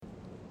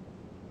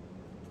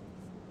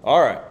All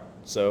right,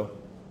 so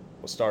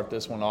we'll start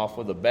this one off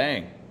with a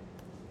bang.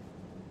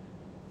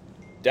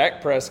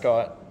 Dak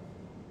Prescott,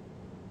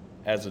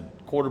 as a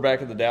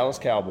quarterback of the Dallas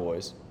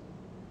Cowboys,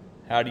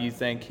 how do you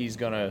think he's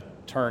going to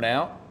turn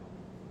out?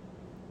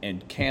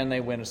 And can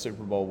they win a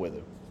Super Bowl with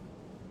him?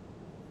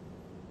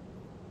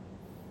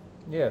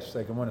 Yes,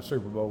 they can win a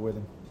Super Bowl with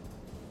him.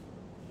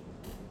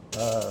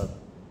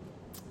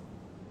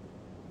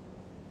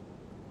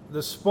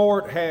 The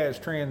sport has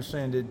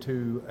transcended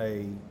to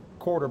a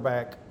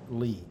quarterback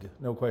league,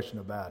 no question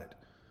about it.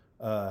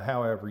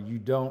 However, you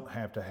don't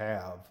have to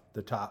have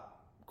the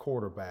top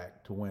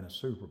quarterback to win a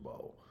Super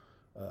Bowl.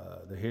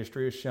 The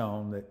history has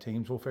shown that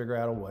teams will figure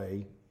out a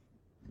way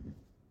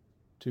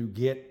to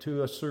get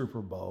to a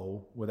Super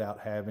Bowl without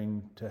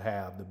having to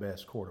have the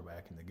best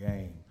quarterback in the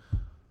game.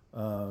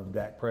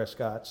 Dak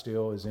Prescott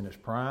still is in his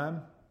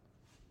prime.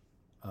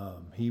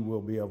 He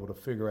will be able to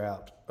figure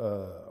out,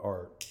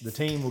 or the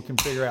team can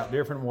figure out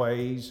different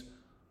ways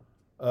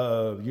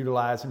of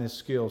utilizing his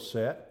skill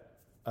set.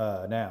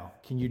 Now,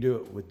 can you do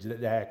it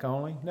with Dak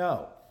only?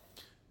 No.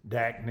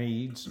 Dak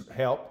needs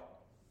help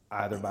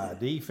either by a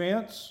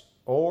defense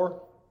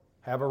or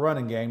have a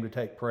running game to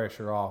take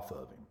pressure off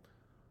of him.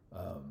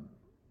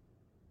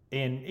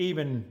 And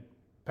even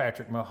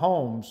Patrick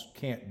Mahomes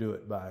can't do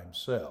it by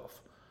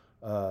himself.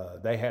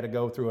 They had to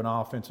go through an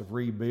offensive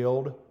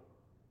rebuild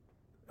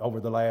over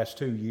the last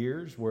 2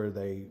 years where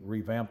they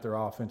revamped their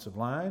offensive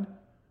line.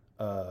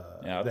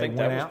 I think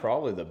that was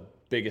probably the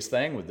biggest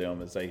thing with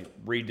them is they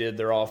redid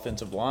their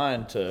offensive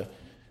line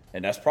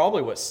and that's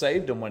probably what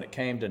saved them when it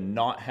came to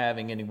not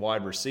having any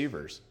wide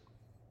receivers.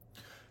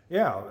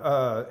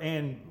 Yeah,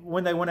 and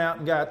when they went out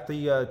and got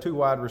the 2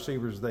 wide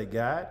receivers they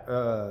got,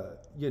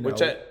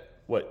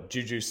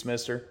 Juju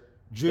Smith-Schuster?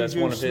 That's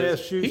one of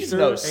his. He's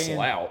no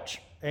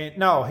slouch. And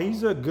no,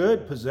 he's a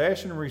good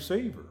possession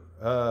receiver.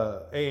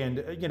 And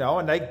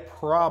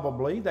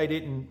they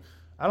didn't,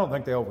 I don't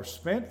think they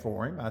overspent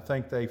for him. I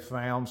think they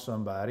found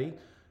somebody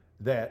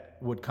that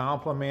would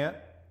complement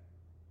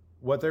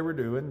what they were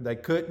doing. They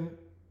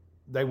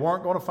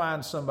weren't going to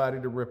find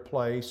somebody to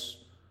replace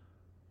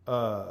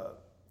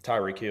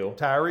Tyreek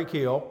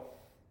Hill.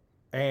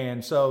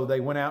 And so they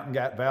went out and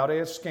got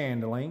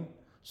Valdez-Scantling.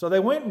 So they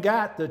went and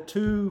got the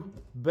 2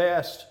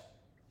 best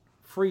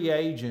free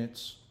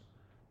agents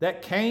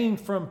that came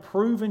from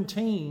proven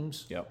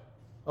teams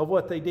of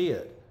what they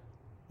did.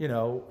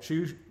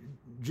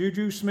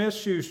 Juju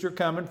Smith-Schuster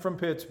coming from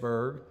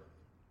Pittsburgh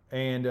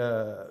and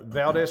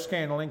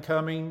Valdez-Scantling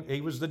coming.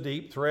 He was the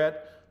deep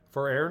threat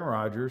for Aaron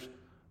Rodgers.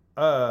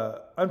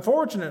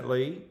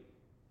 Unfortunately,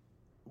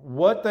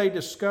 what they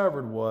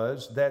discovered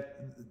was that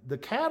the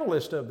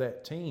catalyst of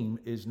that team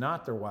is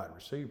not their wide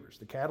receivers.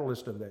 The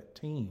catalyst of that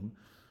team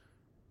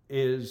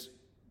is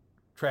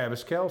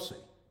Travis Kelce.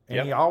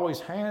 And he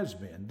always has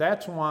been.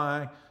 That's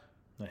why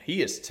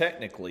he is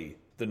technically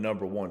the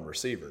number 1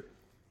 receiver.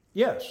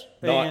 Yes.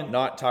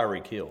 Not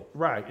Tyreek Hill.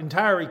 Right. And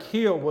Tyreek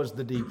Hill was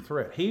the deep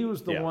threat. He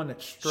was the one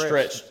that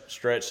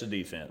stretched the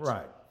defense.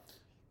 Right.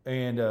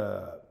 And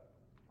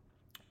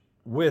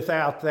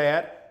without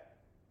that,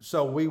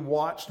 so we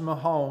watched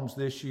Mahomes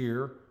this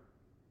year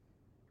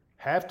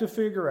have to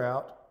figure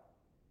out,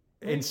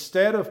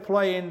 instead of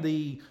playing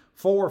the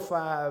 4 or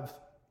 5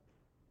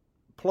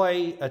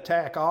 play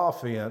attack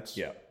offense,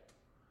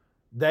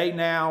 they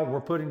now were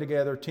putting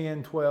together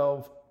 10,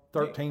 12,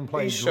 13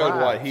 play drives. He showed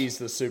why he's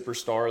the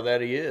superstar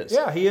that he is.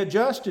 Yeah, he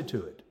adjusted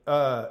to it.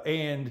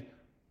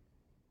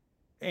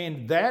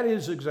 And that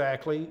is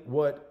exactly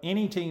what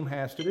any team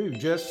has to do.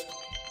 Just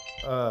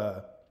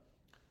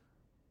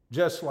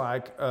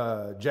like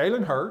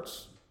Jalen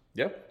Hurts.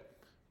 Yep.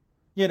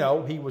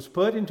 He was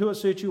put into a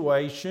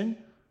situation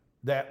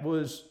that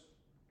was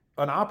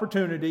an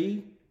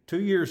opportunity 2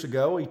 years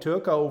ago. He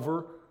took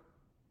over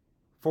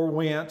for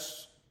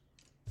Wentz,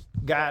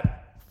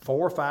 got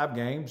 4 or 5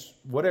 games,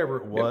 whatever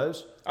it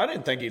was. I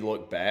didn't think he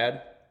looked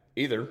bad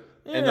either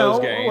in those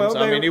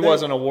games. He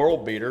wasn't a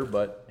world beater,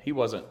 but he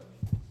wasn't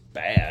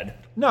bad.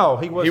 No,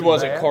 he wasn't. He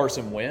wasn't bad.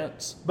 Carson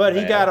Wentz. But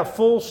he got a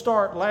full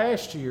start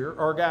last year,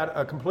 or got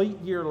a complete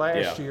year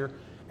last year,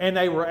 and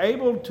they were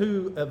able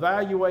to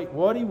evaluate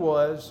what he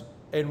was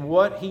and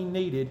what he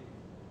needed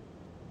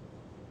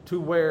to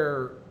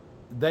where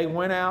they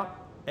went out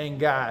and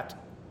got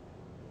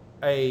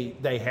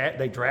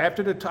they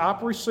drafted a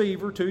top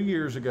receiver 2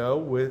 years ago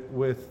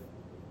with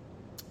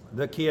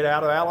the kid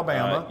out of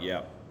Alabama.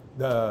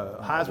 The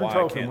Heisman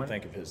Trophy winner. I can't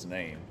think of his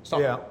name. It's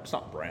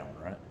not Brown,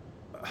 right?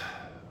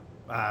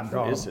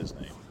 What is his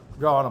name?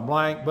 Drawing a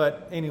blank,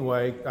 but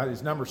anyway,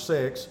 it's number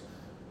 6.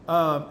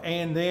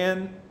 And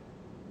then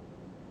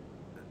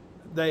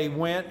they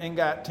went and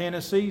got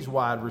Tennessee's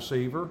wide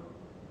receiver,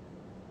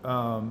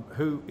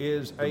 who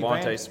is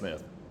Devontae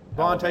Smith.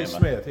 Devontae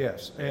Smith,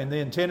 yes. And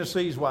then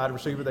Tennessee's wide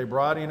receiver they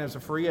brought in as a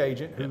free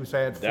agent who's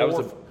had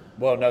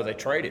 4. They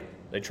traded.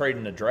 They traded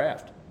in the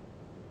draft.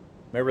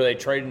 Remember they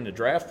traded in the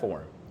draft for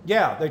him?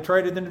 Yeah, they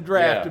traded in the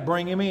draft to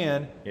bring him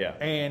in. Yeah.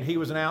 And he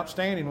was an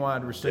outstanding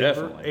wide receiver.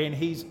 Definitely. And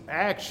he's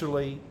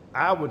actually,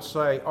 I would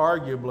say,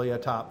 arguably a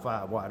top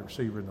 5 wide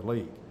receiver in the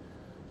league.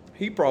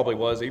 He probably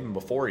was even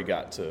before he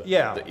got to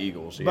the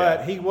Eagles. Yeah.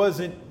 But he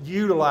wasn't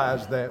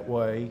utilized that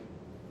way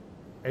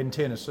in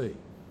Tennessee.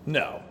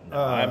 No.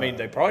 I mean,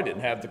 they probably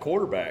didn't have the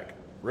quarterback,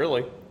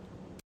 really.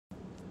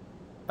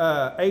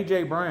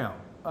 A.J. Brown.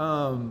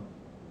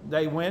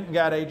 They went and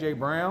got A.J.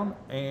 Brown,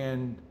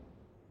 and,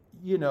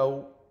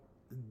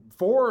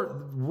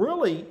 for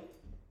really,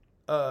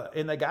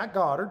 and they got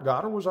Goddard.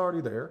 Goddard was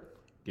already there.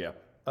 Yeah.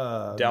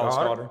 Dallas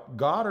Goddard.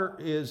 Goddard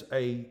is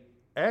a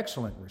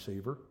excellent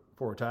receiver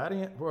for a tight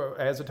end,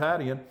 as a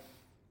tight end.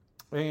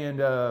 And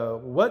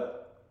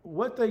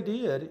what they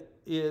did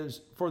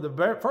is, for the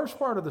first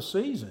part of the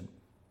season,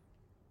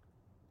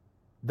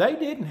 they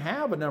didn't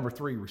have a number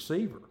 3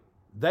 receiver.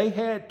 They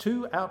had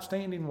 2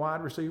 outstanding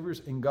wide receivers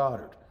in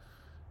Goddard.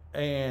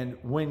 And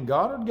when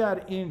Goddard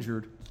got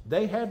injured,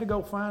 they had to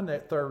go find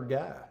that third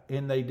guy,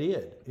 and they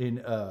did.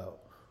 And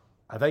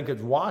I think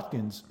it's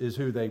Watkins is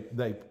who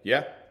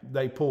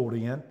they pulled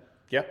in.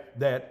 Yeah.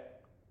 That,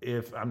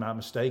 if I'm not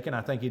mistaken,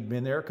 I think he'd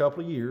been there a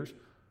couple of years,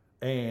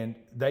 and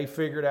they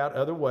figured out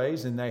other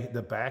ways. And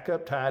the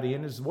backup tight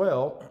end as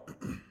well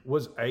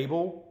was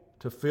able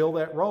to fill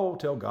that role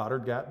till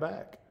Goddard got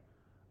back.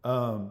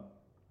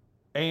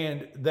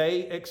 And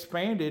they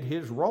expanded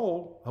his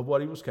role of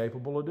what he was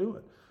capable of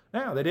doing.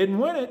 Now, they didn't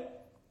win it,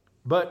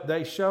 but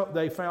they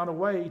found a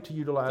way to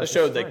utilize. They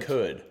showed they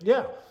could.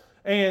 Yeah,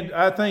 and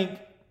I think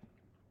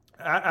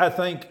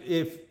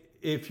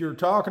if you're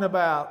talking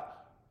about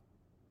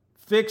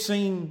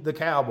fixing the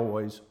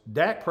Cowboys,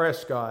 Dak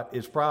Prescott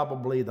is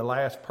probably the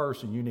last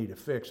person you need to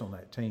fix on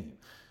that team.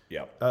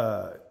 Yeah.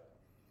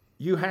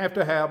 You have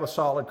to have a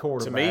solid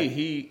quarterback. To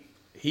me,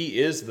 he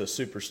is the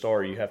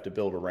superstar you have to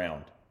build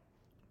around.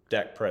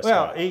 Dak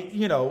Prescott.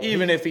 Well,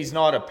 even if he's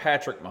not a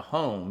Patrick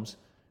Mahomes,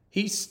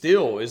 he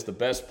still is the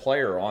best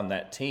player on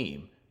that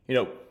team.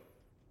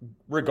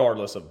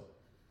 Regardless of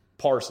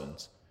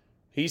Parsons,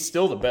 he's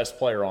still the best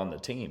player on the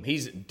team.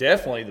 He's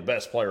definitely the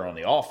best player on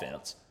the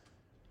offense.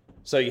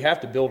 So you have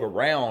to build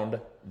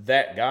around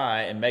that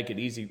guy and make it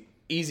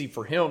easy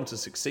for him to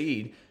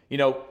succeed.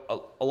 A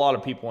lot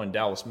of people in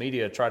Dallas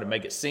media try to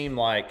make it seem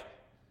like,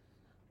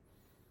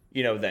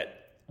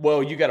 that,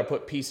 well, you got to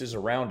put pieces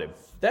around him.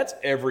 That's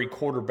every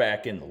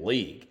quarterback in the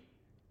league.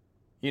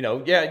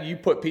 You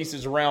put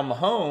pieces around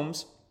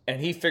Mahomes, and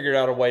he figured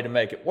out a way to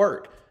make it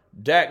work.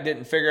 Dak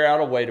didn't figure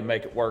out a way to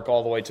make it work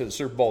all the way to the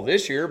Super Bowl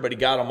this year, but he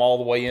got them all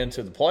the way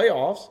into the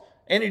playoffs,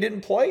 and he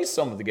didn't play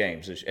some of the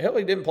games this year. Hell,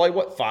 he didn't play,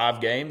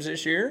 5 games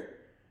this year?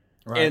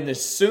 Right. And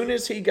as soon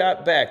as he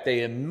got back,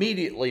 they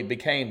immediately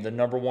became the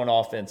number 1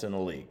 offense in the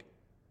league.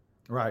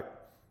 Right.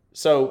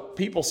 So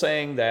people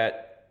saying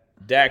that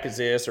Dak is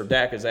this or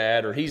Dak is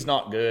that or he's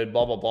not good,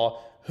 blah, blah, blah.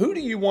 Who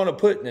do you want to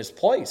put in his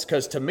place?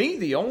 Because to me,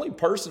 the only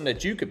person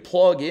that you could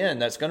plug in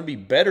that's going to be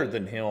better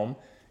than him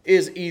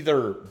is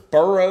either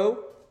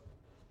Burrow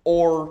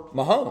or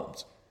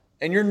Mahomes.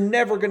 And you're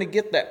never going to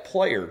get that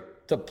player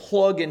to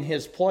plug in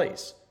his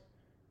place.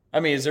 I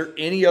mean, is there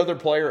any other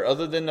player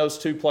other than those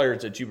 2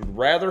 players that you would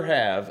rather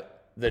have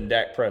than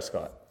Dak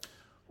Prescott?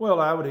 Well,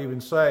 I would even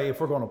say, if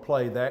we're going to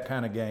play that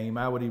kind of game,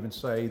 I would even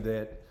say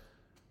that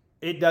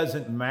it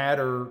doesn't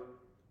matter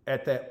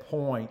at that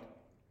point.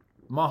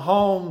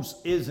 Mahomes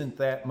isn't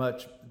that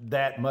much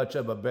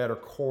of a better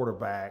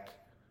quarterback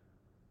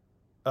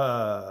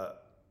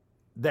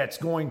that's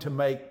going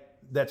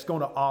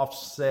to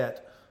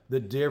offset the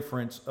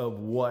difference of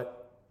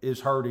what is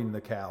hurting the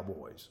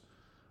Cowboys.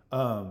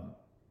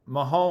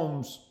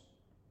 Mahomes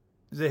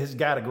has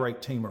got a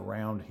great team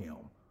around him.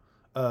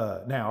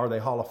 Now, are they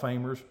Hall of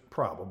Famers?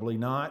 Probably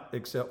not,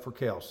 except for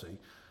Kelsey.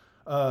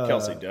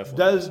 Kelsey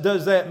definitely.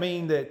 Does that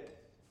mean that,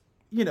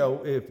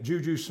 if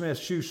Juju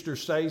Smith-Schuster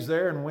stays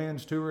there and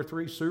wins 2 or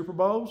 3 Super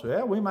Bowls,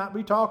 we might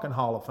be talking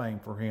Hall of Fame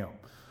for him.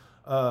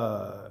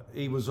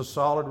 He was a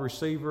solid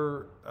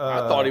receiver. I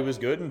thought he was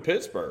good in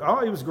Pittsburgh.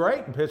 Oh, he was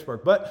great in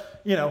Pittsburgh.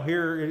 But,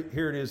 here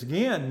it is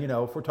again.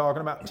 If we're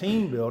talking about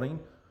team building,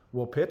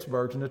 well,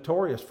 Pittsburgh's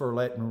notorious for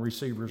letting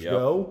receivers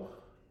go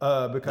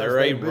because they're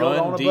a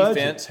run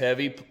defense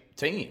heavy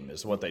team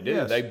is what they do.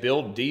 Yes. They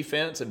build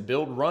defense and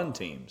build run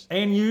teams.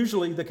 And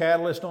usually the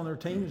catalyst on their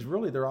team is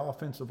really their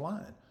offensive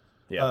line.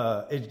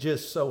 Yeah. It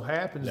just so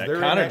happens that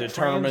kind of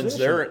determines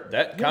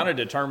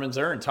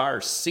their entire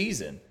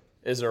season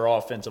is their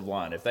offensive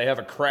line. If they have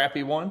a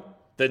crappy one,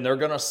 then they're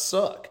going to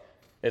suck.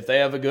 If they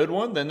have a good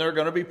one, then they're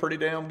going to be pretty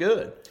damn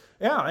good.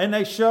 Yeah, and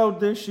they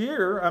showed this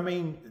year. I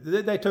mean,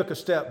 they took a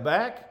step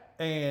back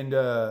and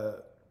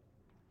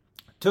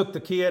took the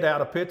kid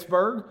out of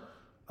Pittsburgh.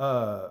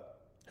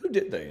 Who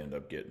did they end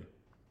up getting?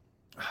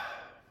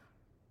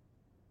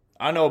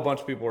 I know a bunch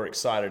of people were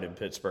excited in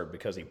Pittsburgh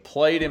because he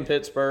played in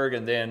Pittsburgh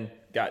and then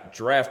got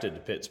drafted to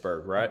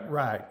Pittsburgh, right?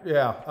 Right,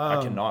 yeah.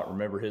 I cannot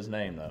remember his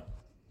name, though.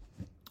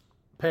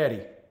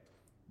 Petty.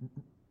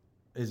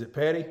 Is it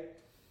Petty?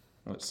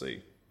 Let's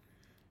see.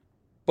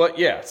 But,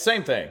 yeah,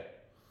 same thing.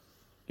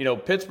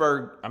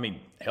 Pittsburgh, I mean,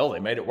 hell, they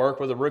made it work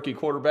with a rookie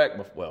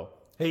quarterback. Well,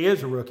 he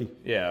is a rookie.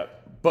 Yeah,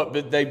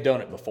 but they've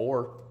done it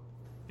before.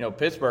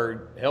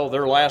 Pittsburgh, hell,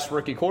 their last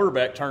rookie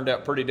quarterback turned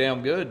out pretty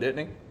damn good,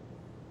 didn't he?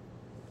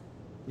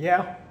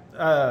 Yeah.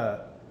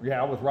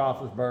 Yeah, with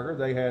Roethlisberger,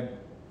 they had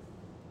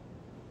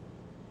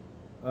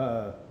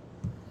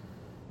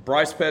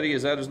Bryce Petty,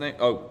 is that his name?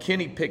 Oh,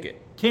 Kenny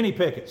Pickett. Kenny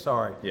Pickett,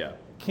 sorry. Yeah.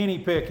 Kenny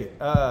Pickett.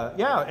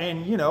 Yeah,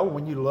 and,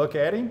 when you look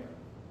at him,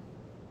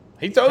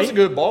 He throws a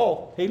good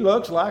ball. he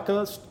looks like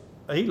us.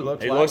 He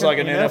looks like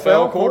an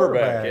NFL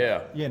quarterback,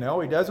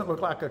 yeah. He doesn't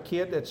look like a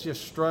kid that's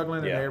just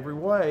struggling in every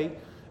way.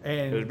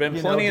 And there's been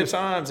plenty of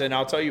times, and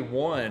I'll tell you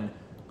one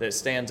that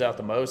stands out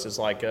the most is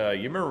like, you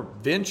remember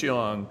Vince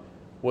Young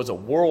was a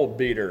world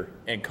beater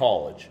in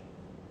college.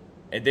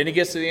 And then he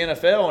gets to the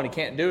NFL and he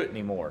can't do it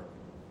anymore.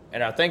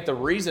 And I think the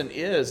reason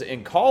is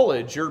in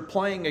college, you're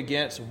playing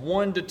against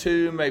 1 to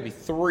 2, maybe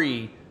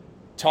 3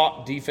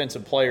 top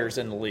defensive players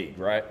in the league,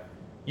 right?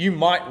 You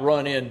might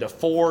run into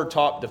 4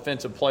 top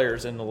defensive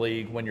players in the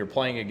league when you're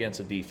playing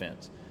against a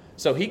defense.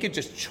 So he could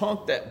just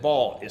chunk that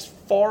ball as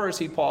far as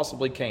he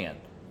possibly can.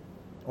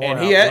 And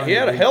he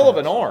had a hell of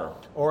an arm.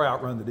 Or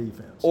outrun the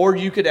defense. Or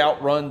you could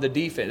outrun the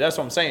defense. That's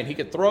what I'm saying. He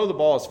could throw the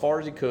ball as far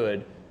as he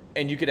could,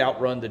 and you could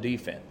outrun the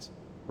defense,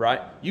 right?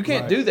 You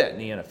can't do that in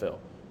the NFL.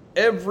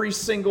 Every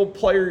single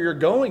player you're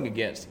going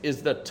against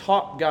is the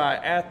top guy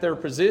at their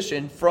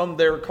position from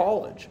their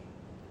college.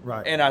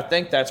 Right. And I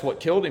think that's what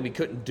killed him. He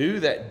couldn't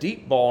do that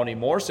deep ball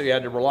anymore, so he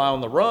had to rely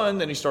on the run.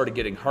 Then he started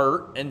getting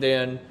hurt, and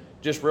then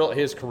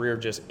his career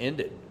just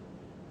ended.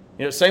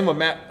 Same with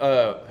Matt.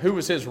 Who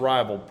was his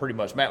rival pretty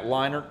much? Matt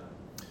Leinart.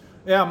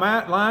 Yeah,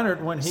 Matt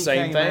Leinart, when he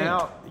came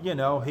out,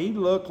 he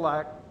looked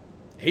like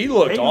he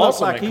looked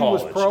awesome like in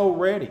college. He was pro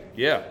ready.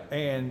 Yeah.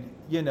 And,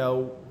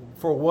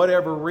 for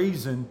whatever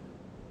reason,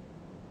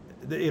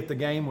 if the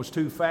game was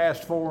too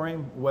fast for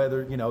him,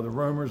 whether, the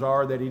rumors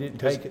are that he didn't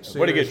take it seriously.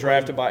 What did he get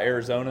drafted by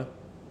Arizona,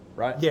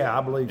 right? Yeah,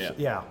 I believe so.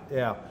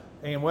 Yeah.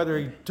 And whether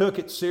he took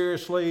it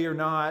seriously or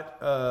not,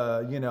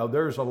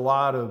 there's a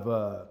lot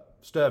of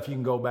stuff you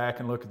can go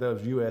back and look at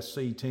those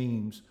USC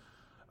teams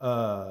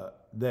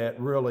that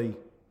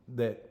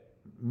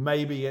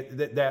maybe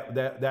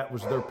that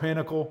was their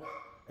pinnacle,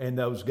 and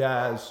those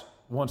guys,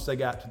 once they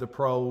got to the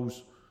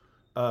pros,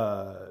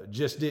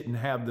 just didn't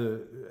have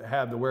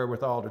the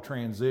wherewithal to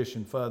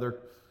transition further,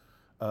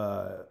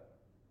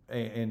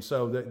 and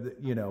so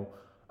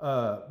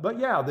but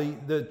yeah,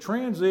 the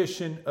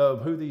transition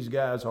of who these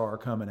guys are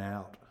coming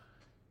out,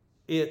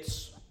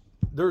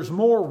 there's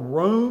more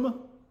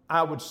room,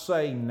 I would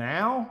say,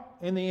 now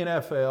in the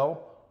NFL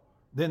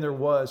than there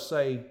was,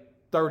 say,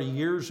 30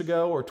 years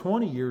ago or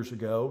 20 years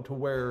ago, to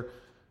where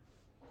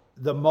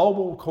the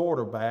mobile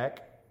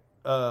quarterback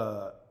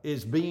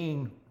is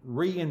being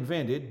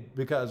reinvented,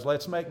 because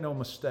let's make no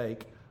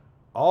mistake,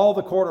 all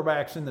the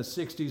quarterbacks in the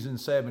 60s and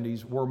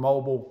 70s were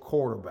mobile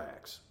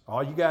quarterbacks.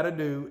 All you got to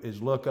do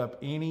is look up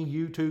any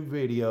YouTube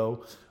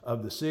video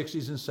of the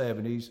 60s and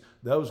 70s.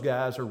 Those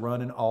guys are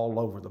running all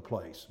over the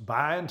place,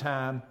 buying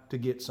time to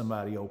get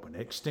somebody open,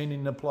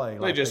 extending the play.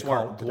 They just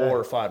weren't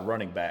glorified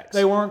running backs.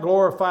 They weren't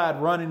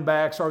glorified running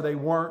backs, or they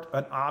weren't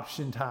an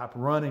option type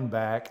running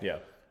back. Yeah.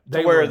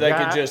 Where they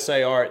could just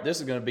say, all right, this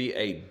is going to be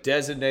a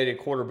designated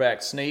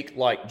quarterback sneak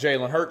like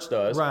Jalen Hurts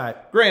does. Right.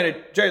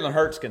 Granted, Jalen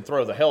Hurts can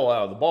throw the hell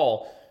out of the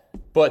ball,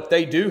 but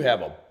they do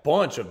have a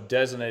bunch of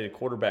designated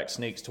quarterback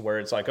sneaks to where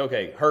it's like,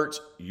 okay,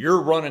 Hurts,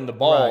 you're running the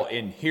ball,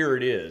 and here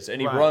it is.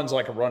 And he runs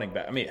like a running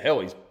back. I mean,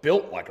 hell, he's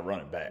built like a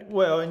running back.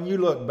 Well, and you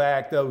look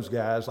back, those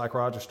guys like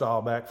Roger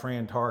Staubach,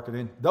 Fran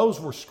Tarkenton, those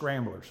were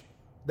scramblers.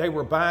 They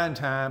were buying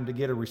time to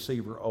get a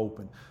receiver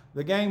open.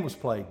 The game was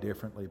played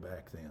differently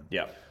back then.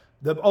 Yeah.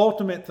 The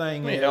ultimate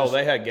thing is... hell,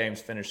 they had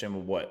games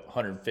finishing with,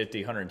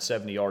 150,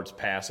 170 yards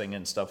passing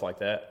and stuff like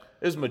that.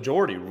 It was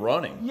majority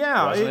running.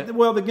 Yeah,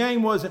 well, the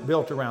game wasn't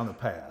built around the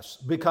pass,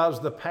 because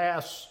the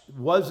pass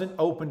wasn't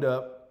opened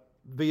up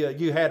via...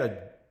 You had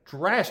a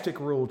drastic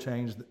rule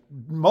change,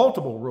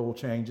 multiple rule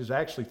changes,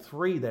 actually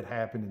 3 that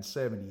happened in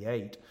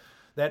 78,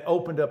 that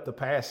opened up the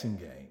passing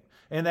game.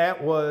 And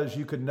that was,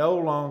 you could no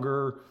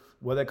longer,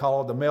 what they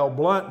call the Mel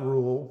Blount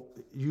rule,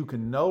 you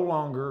can no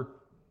longer...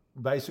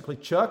 basically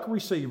chuck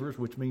receivers,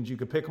 which means you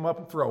could pick them up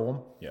and throw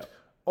them. Yeah.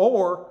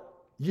 Or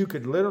you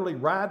could literally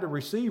ride the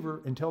receiver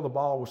until the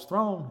ball was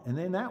thrown, and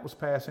then that was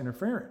pass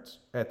interference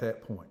at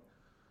that point.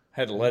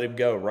 Had to let him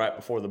go right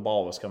before the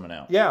ball was coming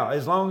out. Yeah,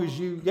 as long as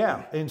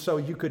and so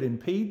you could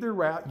impede their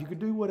route, you could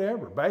do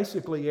whatever.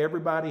 Basically,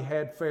 everybody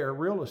had fair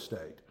real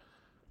estate.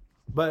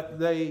 But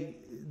they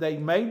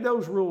made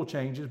those rule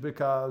changes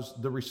because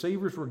the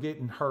receivers were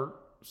getting hurt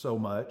so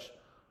much,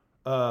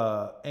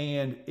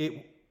 and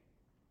it...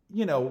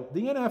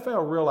 the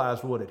NFL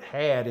realized what it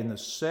had in the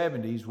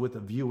 70s with a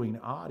viewing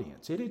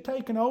audience. It had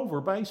taken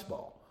over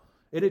baseball.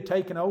 It had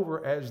taken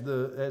over as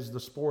the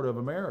sport of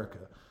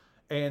America.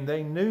 And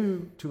they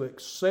knew to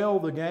excel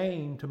the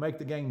game, to make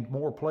the game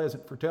more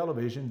pleasant for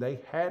television, they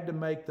had to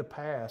make the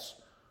pass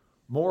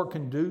more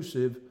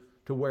conducive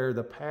to where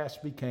the pass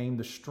became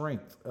the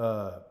strength.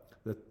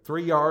 The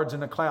 3 yards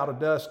in a cloud of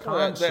dust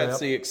concept. That's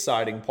the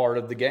exciting part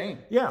of the game.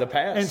 Yeah. The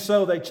pass. And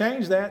so they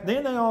changed that.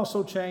 Then they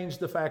also changed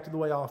the fact of the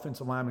way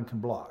offensive linemen can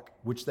block,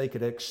 which they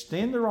could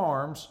extend their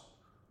arms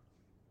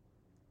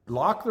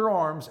lock their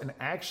arms and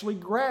actually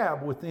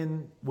grab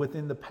within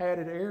the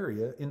padded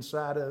area,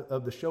 inside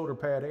of the shoulder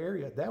pad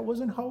area, that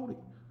wasn't holding.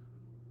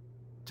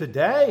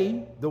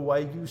 Today, the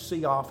way you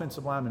see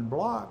offensive linemen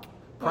block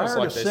prior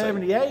to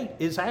 78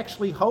 is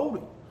actually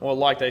holding. Well,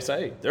 like they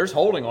say, there's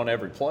holding on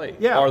every play.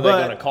 Yeah, are they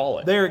going to call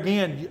it? There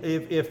again,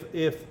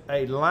 if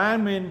a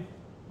lineman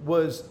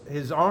was,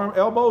 his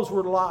elbows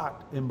were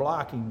locked in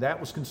blocking, that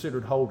was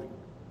considered holding.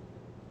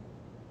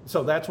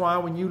 So that's why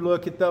when you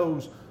look at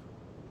those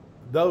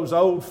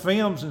old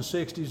films in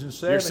 60s and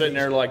 70s, you're sitting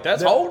there like,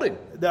 that's holding.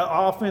 The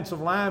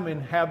offensive linemen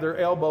have their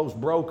elbows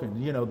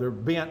broken. You know, they're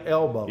bent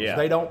elbows. Yeah.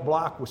 They don't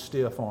block with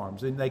stiff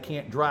arms, and they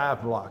can't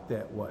drive block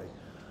that way.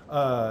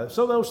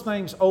 So those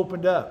things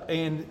opened up,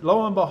 and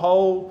lo and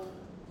behold,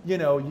 you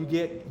know,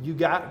 you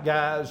got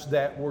guys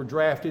that were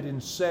drafted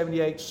in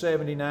 78,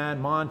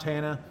 79,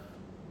 Montana,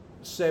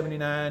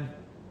 79,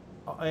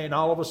 and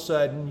all of a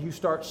sudden you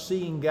start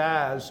seeing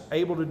guys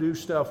able to do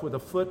stuff with a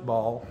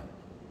football.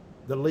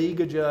 The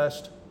league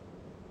adjusts.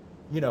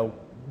 You know,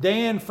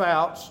 Dan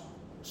Fouts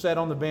sat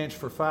on the bench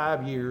for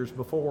 5 years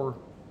before,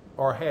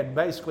 or had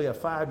basically a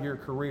 5-year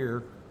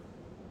career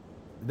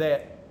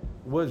that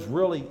was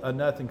really a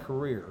nothing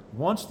career.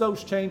 Once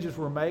those changes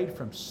were made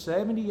from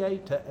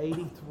 78 to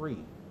 83,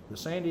 the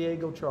San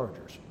Diego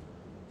Chargers.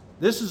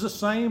 This is the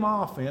same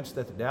offense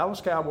that the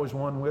Dallas Cowboys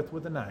won with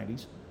the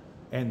 90s,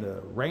 and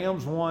the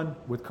Rams won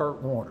with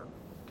Kurt Warner.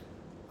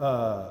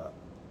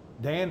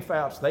 Dan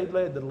Fouts, they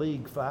led the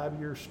league 5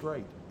 years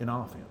straight in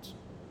offense.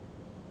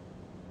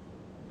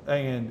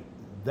 And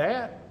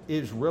that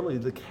is really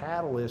the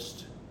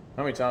catalyst.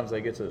 How many times did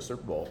they get to the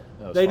Super Bowl?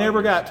 They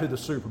never got to the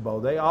Super Bowl.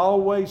 They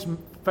always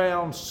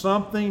found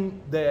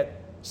something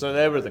that... So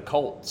they were the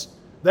Colts.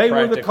 They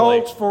were the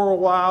Colts for a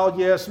while,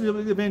 yes.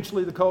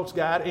 Eventually the Colts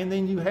got it. And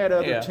then you had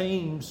other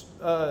teams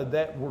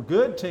that were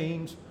good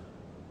teams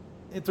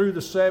through the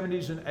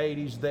 70s and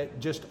 80s that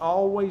just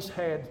always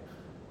had...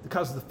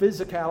 Because of the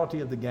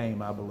physicality of the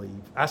game, I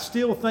believe. I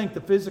still think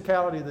the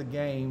physicality of the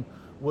game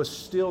was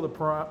still the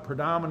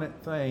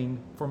predominant thing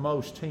for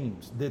most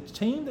teams. The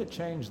team that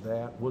changed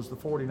that was the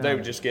 49ers. They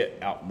would just get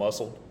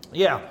out-muscled.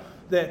 Yeah,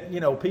 that, you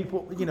know,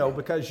 people, you know,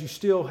 because you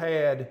still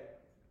had,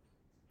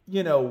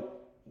 you know,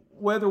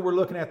 whether we're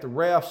looking at the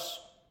refs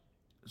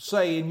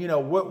saying, you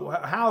know,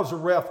 how is the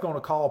ref going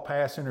to call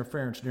pass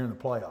interference during the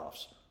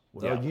playoffs?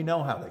 Well, you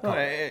know how they call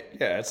it.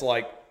 Yeah, it's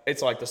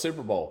like the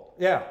Super Bowl.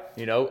 Yeah.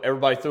 You know,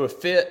 everybody threw a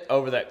fit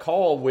over that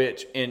call,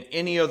 which in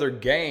any other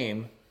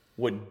game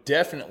would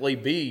definitely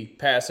be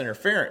pass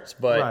interference.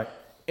 But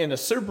in the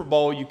Super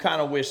Bowl, you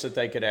kind of wish that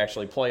they could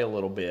actually play a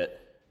little bit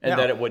and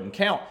that it wouldn't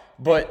count.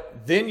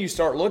 But then you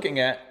start looking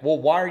at, well,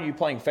 why are you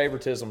playing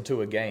favoritism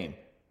to a game?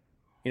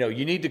 You know,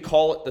 you need to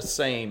call it the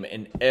same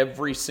in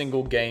every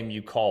single game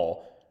you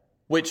call,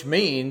 which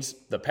means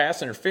the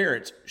pass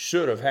interference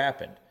should have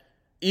happened.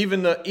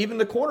 Even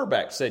the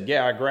quarterback said,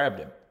 yeah, I grabbed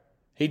him.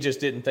 He just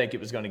didn't think it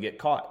was going to get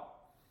caught,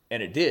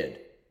 and it did.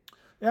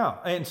 Yeah,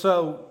 and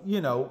so,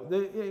 you know,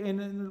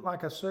 and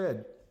like I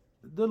said,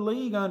 the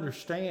league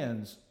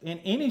understands in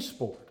any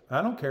sport,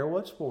 I don't care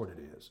what sport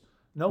it is,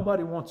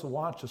 nobody wants to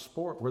watch a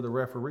sport where the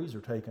referees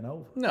are taking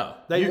over. No,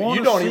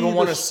 you don't even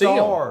want to see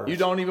them. You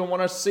don't even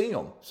want to see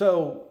them.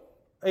 So,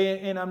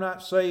 and I'm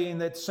not saying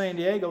that San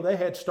Diego, they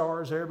had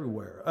stars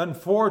everywhere.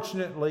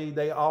 Unfortunately,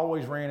 they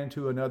always ran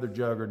into another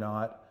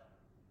juggernaut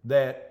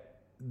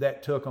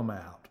that took them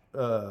out.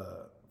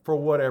 For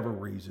whatever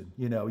reason,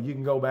 you know, you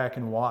can go back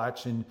and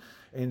watch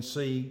and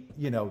see,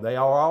 you know, they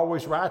are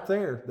always right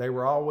there. They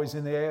were always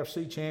in the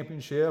AFC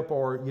Championship,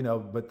 or, you know,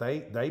 but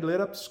they lit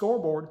up the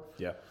scoreboard.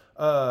 Yeah.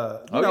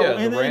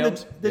 The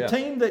Rams. The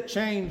team that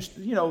changed,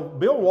 you know,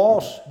 Bill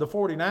Walsh, the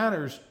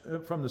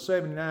 49ers from the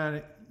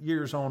 79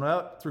 years on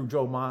up through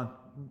Joe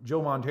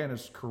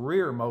Montana's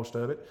career, most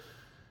of it,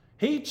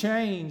 he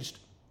changed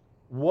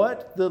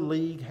what the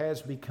league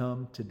has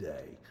become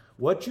today.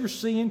 What you're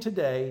seeing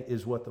today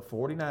is what the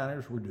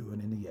 49ers were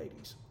doing in the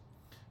 80s.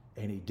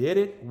 And he did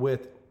it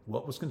with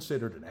what was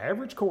considered an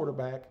average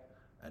quarterback,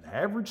 an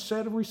average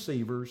set of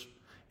receivers,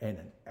 and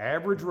an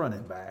average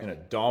running back. And a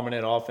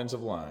dominant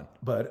offensive line.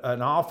 But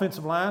an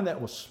offensive line that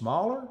was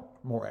smaller,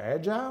 more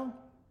agile.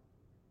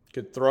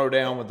 Could throw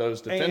down with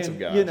those defensive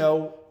guys. You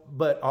know,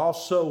 but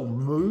also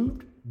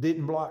moved,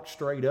 didn't block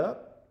straight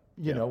up,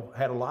 you know,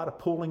 had a lot of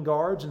pulling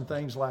guards and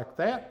things like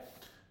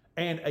that.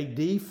 And a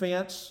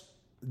defense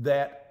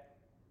that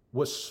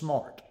was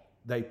smart.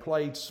 They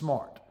played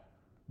smart,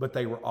 but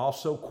they were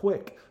also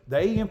quick.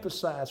 They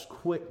emphasized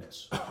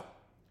quickness.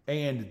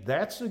 And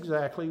that's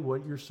exactly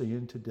what you're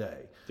seeing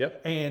today.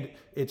 Yep. And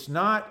it's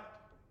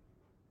not,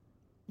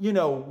 you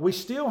know, we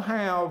still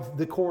have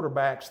the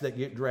quarterbacks that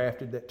get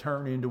drafted that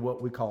turn into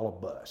what we call a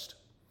bust.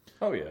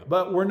 Oh, yeah.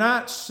 But we're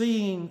not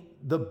seeing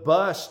the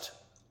bust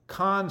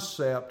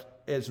concept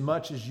as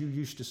much as you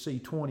used to see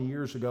 20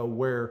 years ago,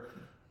 where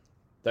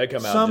they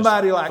come out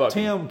somebody like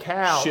Tim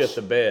Couch shit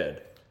the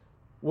bed.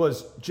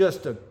 Was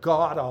just a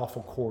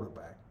god-awful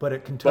quarterback. But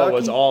at Kentucky... But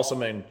was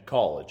awesome in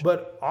college.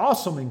 But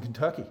awesome in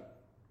Kentucky.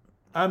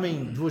 I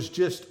mean, was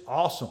just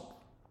awesome.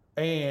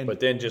 But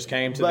then just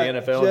came to the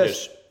NFL and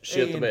just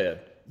shit the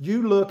bed.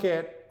 You look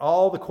at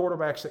all the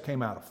quarterbacks that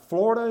came out of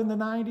Florida in the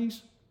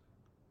 90s,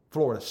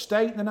 Florida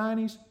State in the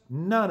 90s,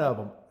 none of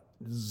them,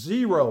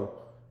 zero,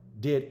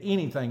 did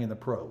anything in the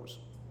pros.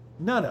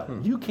 None of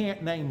them. You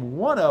can't name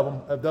one of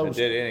them of those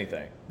that did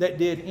anything.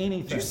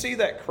 Did you see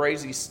that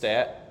crazy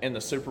stat in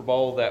the Super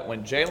Bowl that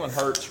when Jalen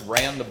Hurts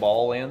ran the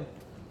ball in,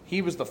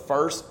 he was the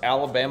first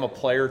Alabama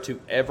player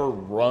to ever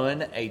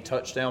run a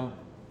touchdown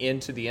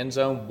into the end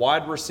zone,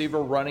 wide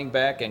receiver, running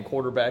back, and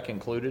quarterback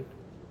included?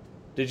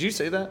 Did you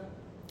see that?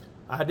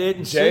 I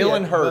didn't see it.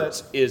 Jalen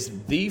Hurts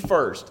is the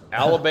first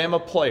Alabama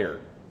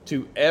player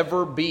to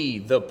ever be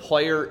the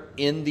player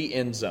in the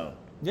end zone.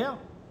 Yeah.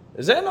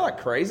 Is that not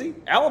crazy?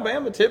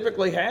 Alabama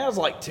typically has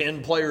like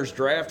 10 players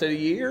drafted a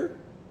year,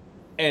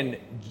 and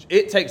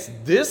it takes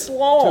this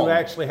long to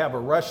actually have a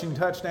rushing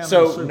touchdown.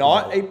 So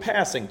not a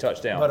passing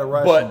touchdown, but a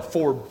rushing.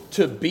 But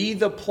to be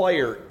the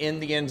player in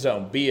the end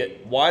zone, be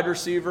it wide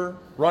receiver,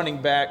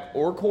 running back,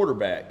 or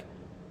quarterback,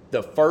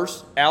 the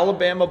first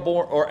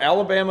Alabama-born or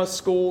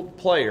Alabama-schooled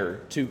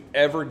player to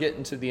ever get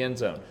into the end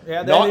zone.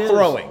 Yeah, not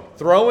throwing.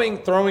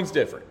 Throwing's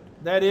different.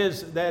 That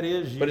is.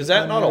 But is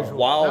that unusual. Not a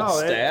wild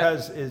stat?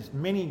 Because as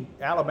many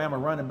Alabama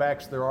running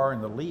backs there are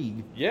in the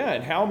league. Yeah,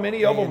 and how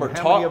many of them are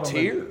top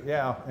tier?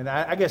 And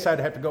I guess I'd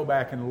have to go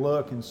back and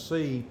look and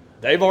see.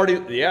 They've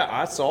already. Yeah,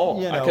 I saw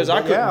because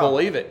I couldn't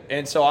believe it,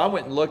 and so I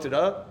went and looked it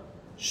up.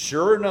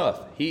 Sure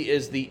enough, he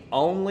is the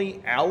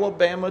only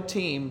Alabama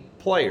team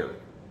player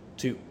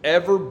to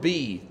ever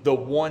be the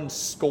one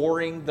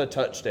scoring the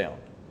touchdown.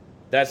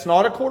 That's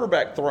not a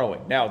quarterback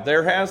throwing. Now,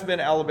 there has been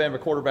Alabama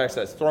quarterbacks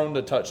that's thrown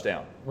the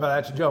touchdown. Well,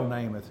 that's Joe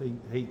Namath.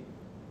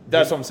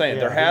 That's what I'm saying.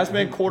 There has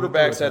been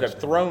quarterbacks that have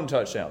thrown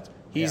touchdowns.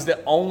 He's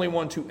the only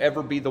one to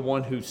ever be the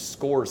one who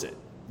scores it,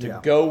 to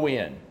go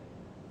in.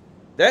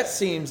 That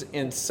seems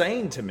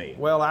insane to me.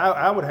 Well,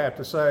 I would have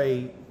to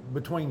say,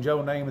 between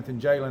Joe Namath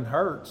and Jalen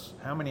Hurts,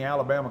 how many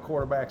Alabama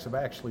quarterbacks have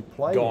actually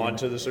played? Gone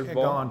to the Super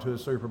Bowl? Gone to the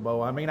Super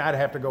Bowl. I mean, I'd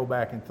have to go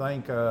back and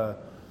think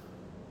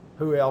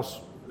who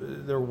else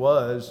there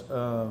was.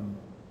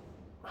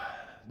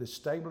 Did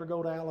Stabler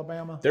go to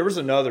Alabama? There was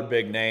another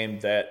big name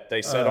that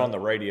they said on the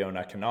radio, and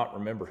I cannot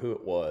remember who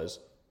it was.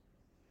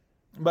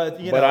 But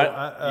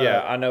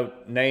I know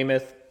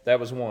Namath. That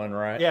was one,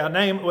 right? Yeah,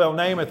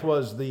 Namath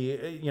was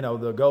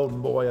the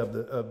golden boy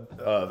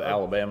of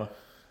Alabama.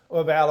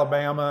 Of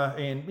Alabama,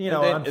 and then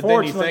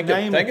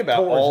unfortunately, you think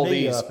about all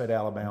these up at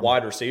Alabama.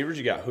 Wide receivers.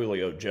 You got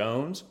Julio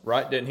Jones,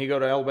 right? Didn't he go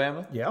to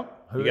Alabama? Yeah,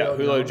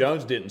 Julio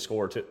Jones didn't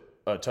score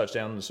a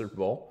touchdown in the Super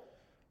Bowl.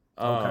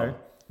 Okay.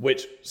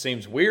 Which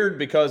seems weird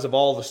because of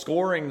all the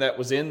scoring that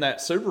was in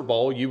that Super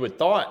Bowl. You would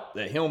thought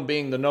that him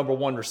being the number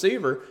one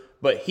receiver,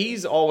 but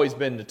he's always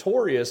been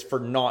notorious for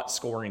not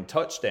scoring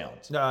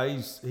touchdowns. No,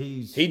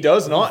 he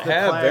does not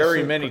have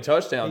very many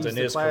touchdowns in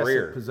his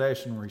career.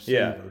 Possession receiver.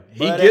 Yeah,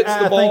 he gets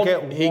the ball.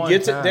 He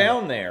gets it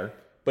down there,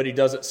 but he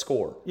doesn't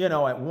score.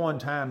 At one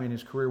time in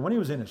his career, when he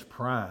was in his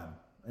prime,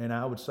 and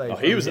I would say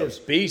he was a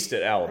beast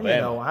at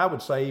Alabama. I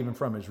would say even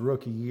from his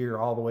rookie year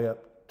all the way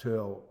up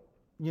till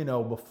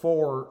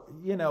before,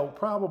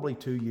 probably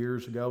 2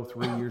 years ago,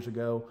 3 years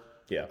ago.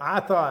 Yeah. I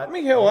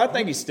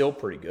think he's still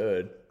pretty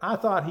good. I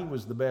thought he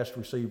was the best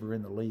receiver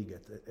in the league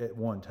at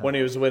one time. When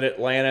he was with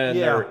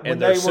Atlanta and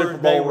their Super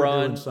Bowl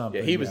run.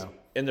 Yeah, he was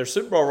in their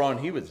Super Bowl run,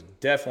 he was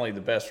definitely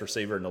the best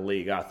receiver in the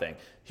league, I think.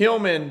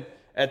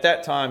 At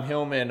that time,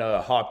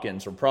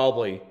 Hopkins were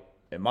probably,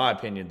 in my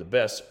opinion, the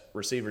best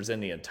receivers in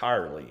the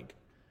entire league.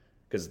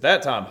 Because at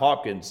that time,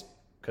 Hopkins,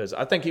 because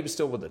I think he was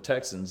still with the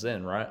Texans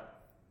then, right?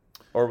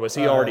 Or was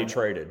he already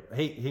traded?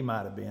 He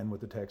might have been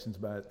with the Texans,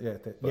 but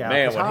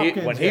man,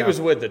 when he was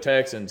with the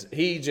Texans,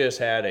 he just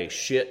had a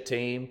shit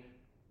team,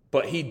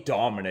 but he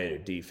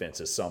dominated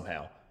defenses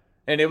somehow.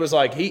 And it was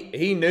like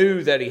he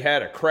knew that he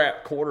had a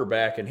crap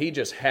quarterback, and he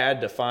just had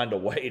to find a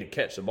way to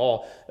catch the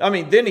ball. I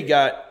mean, then he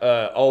got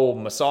old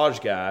massage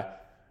guy.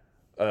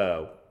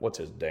 What's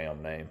his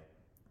damn name?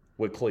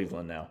 With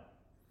Cleveland now.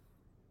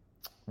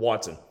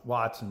 Watson.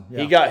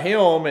 Yeah. He got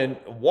him, and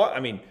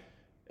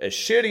as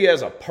shitty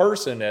as a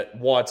person that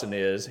Watson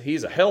is,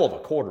 he's a hell of a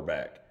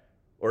quarterback.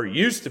 Or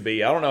used to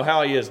be. I don't know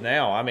how he is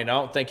now. I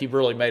don't think he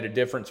really made a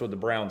difference with the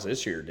Browns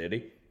this year, did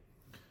he?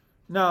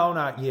 No,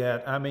 not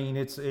yet. But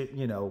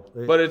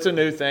it's a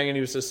new thing, and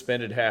he was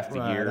suspended half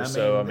the year.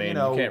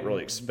 You can't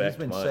really expect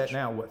much. He's been sitting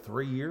out,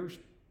 3 years?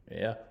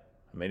 Yeah.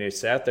 He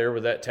sat there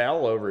with that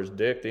towel over his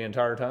dick the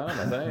entire time,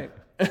 I think.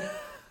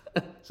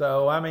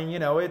 So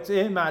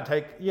it might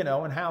take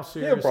and how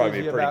serious he'll probably is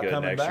be he pretty about good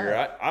coming next back?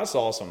 year. I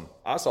saw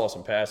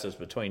some passes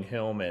between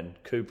him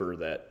and Cooper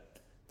that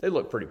they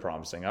look pretty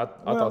promising. I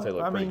thought they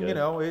looked pretty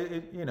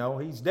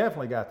good. He's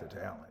definitely got the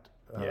talent.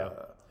 Yeah,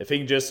 if he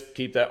can just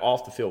keep that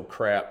off the field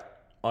crap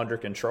under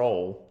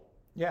control.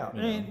 Yeah,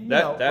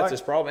 that's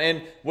his problem.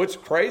 And what's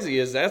crazy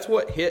is that's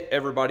what hit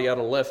everybody out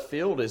of left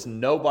field is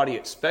nobody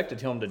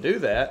expected him to do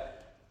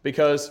that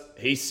because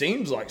he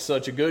seems like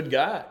such a good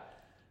guy.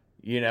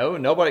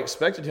 Nobody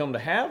expected him to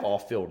have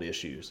off-field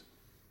issues.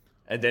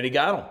 And then he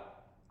got them.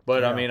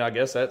 But, I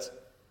guess that's,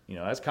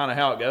 that's kind of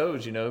how it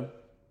goes,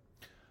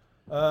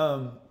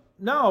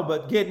 No,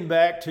 but getting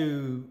back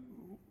to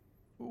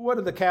what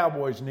do the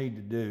Cowboys need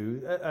to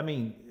do? I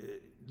mean,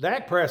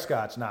 Dak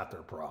Prescott's not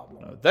their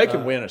problem. No, they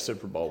can win a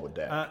Super Bowl with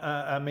Dak.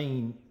 I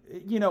mean,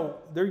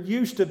 there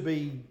used to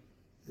be,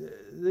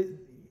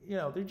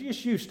 there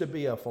just used to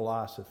be a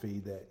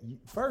philosophy that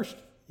first,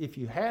 if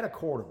you had a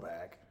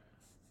quarterback,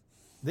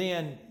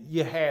 then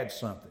you had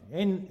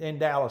something. And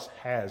Dallas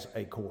has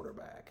a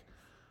quarterback.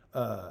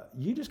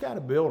 You just got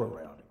to build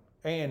around him.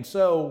 And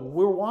so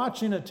we're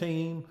watching a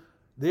team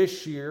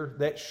this year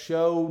that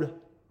showed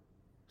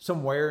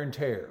some wear and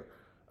tear.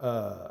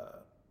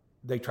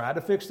 They tried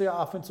to fix the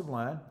offensive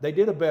line. They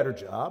did a better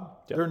job.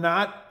 Yep.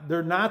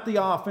 They're not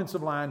the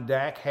offensive line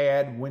Dak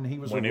had when he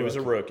was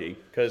a rookie.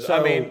 Because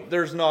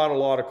there's not a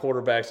lot of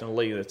quarterbacks in the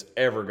league that's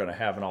ever going to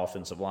have an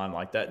offensive line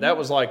like that. That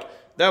was like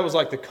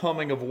the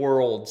coming of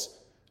worlds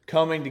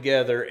coming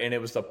together, and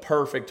it was the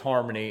perfect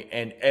harmony,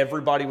 and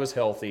everybody was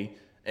healthy,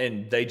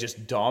 and they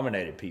just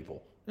dominated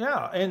people.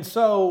 Yeah, and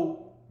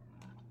so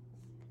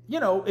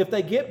if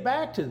they get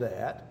back to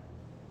that,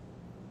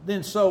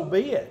 then so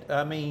be it.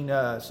 I mean,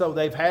 so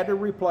they've had to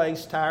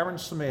replace Tyron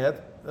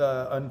Smith.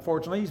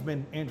 Unfortunately, he's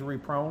been injury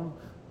prone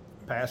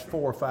past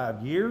 4 or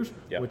 5 years,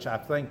 yep. which I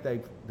think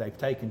they've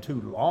taken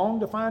too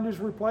long to find his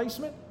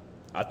replacement.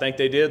 I think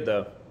they did,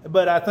 though.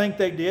 But I think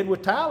they did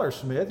with Tyler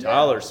Smith.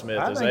 Tyler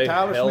Smith is a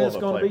hell of a Smith's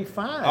going to be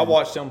fine. I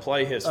watched him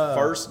play his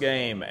first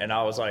game, and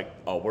I was like,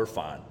 "Oh, we're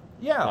fine."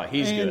 Yeah,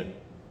 he's good.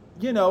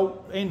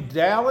 And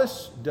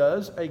Dallas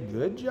does a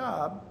good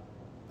job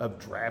of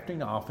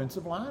drafting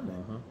offensive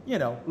linemen.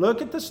 Mm-hmm.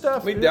 Look at the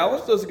stuff.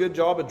 Dallas does a good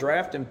job of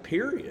drafting,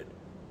 period.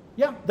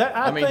 Yeah.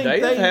 I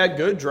think they've had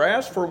good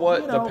drafts for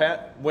what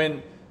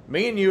when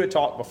me and you had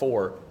talked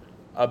before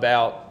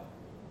about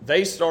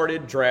they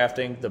started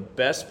drafting the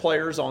best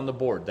players on the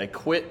board. They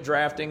quit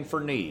drafting for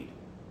need.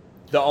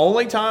 The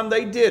only time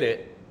they did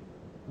it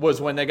was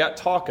when they got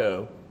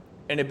Taco,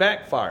 and it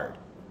backfired.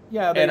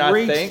 Yeah, they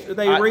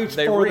reached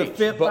for the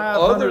fifth. But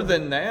other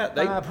than that,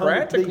 they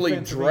practically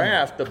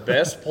draft the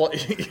best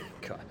play.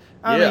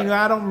 I mean,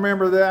 I don't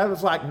remember that. It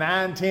was like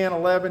 9, 10,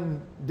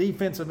 11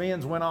 defensive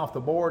ends went off the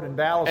board, and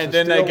Dallas and is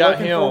then still they got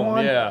looking him. For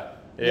one. Yeah.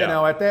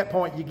 At that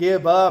point, you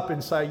give up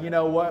and say, you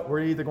know what, we're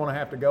either going to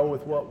have to go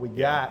with what we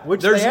got.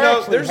 Which there's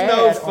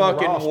no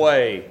fucking the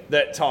way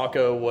that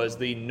Taco was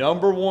the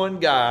number one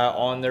guy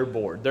on their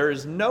board. There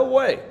is no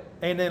way.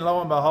 And then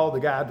lo and behold, the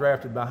guy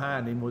drafted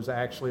behind him was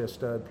actually a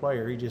stud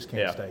player. He just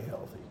can't stay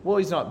healthy. Well,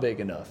 he's not big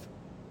enough.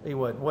 He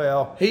wasn't.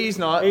 Well, he's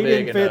not big enough. He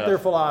didn't didn't fit their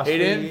philosophy. He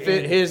didn't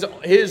fit his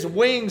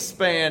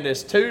wingspan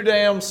is too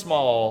damn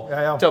small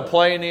to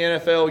play in the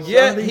NFL.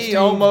 Yet he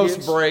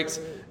almost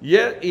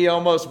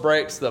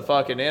breaks the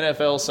fucking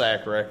NFL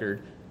sack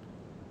record.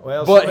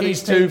 Well, but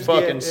he's too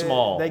fucking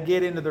small. They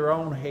get into their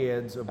own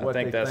heads of what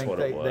they think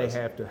they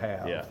have to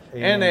have. Yeah.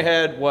 And they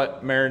had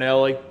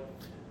Marinelli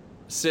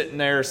sitting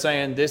there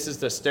saying this is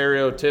the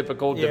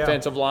stereotypical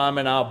defensive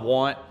lineman I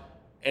want.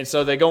 And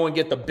so they go and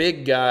get the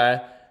big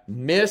guy,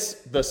 miss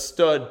the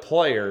stud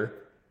player,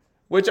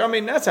 which,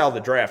 that's how the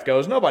draft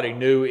goes. Nobody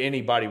knew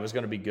anybody was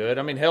going to be good.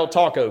 Hell,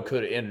 Taco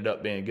could have ended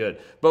up being good.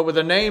 But with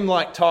a name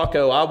like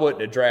Taco, I wouldn't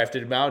have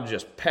drafted him. I would have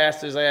just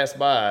passed his ass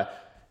by.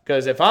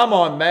 Because if I'm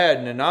on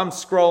Madden and I'm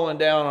scrolling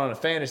down on a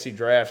fantasy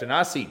draft and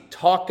I see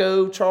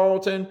Taco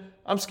Charlton,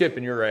 I'm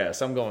skipping your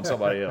ass. I'm going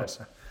somebody else.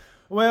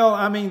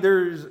 Well,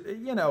 there's,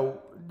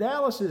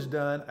 Dallas has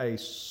done a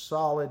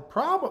solid,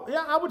 probably,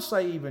 I would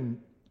say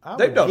even,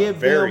 they've done give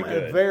very them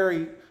good. A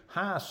very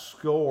high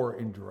score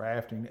in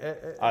drafting.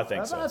 I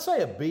think so. I'd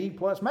say a B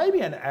plus, maybe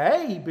an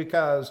A,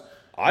 because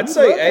I'd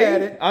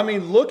say A.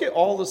 Look at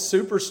all the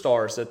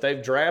superstars that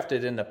they've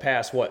drafted in the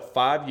past,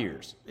 5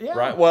 years? Yeah.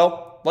 Right?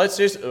 Well, let's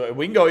just,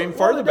 we can go even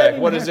further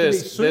back. What is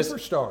this?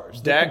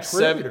 Superstars.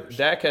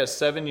 Dak has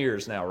 7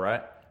 years now,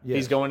 right? Yes.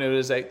 He's going into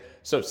his 8th.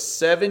 So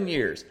 7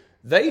 years.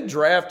 They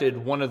drafted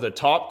one of the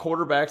top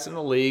quarterbacks in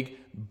the league,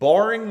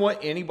 barring what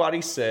anybody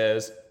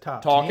says,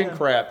 talking 10.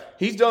 crap.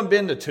 He's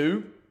been to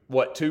two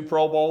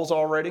Pro Bowls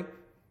already,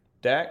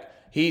 Dak?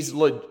 I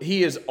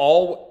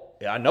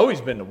know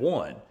he's been to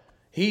one.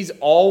 He's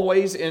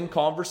always in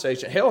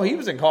conversation. Hell, he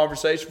was in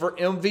conversation for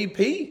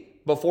MVP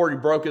before he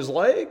broke his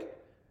leg.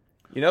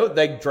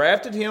 They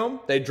drafted him.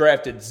 They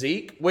drafted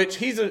Zeke, which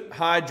he's a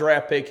high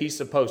draft pick. He's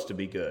supposed to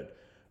be good.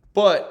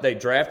 But they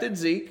drafted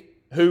Zeke,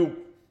 who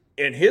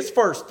in his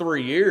first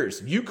 3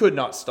 years, you could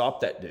not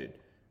stop that dude.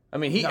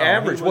 He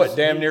averaged,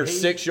 damn near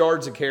 6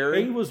 yards a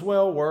carry? He was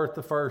well worth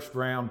the first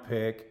round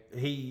pick.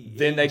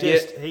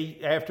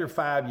 After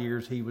 5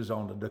 years, he was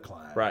on the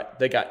decline. Right.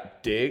 They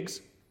got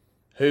Diggs,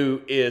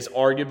 who is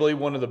arguably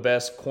one of the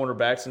best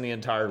cornerbacks in the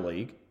entire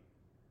league.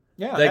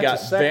 Yeah, they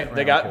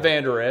got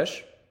Van Der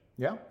Esch,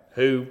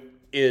 who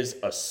is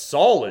a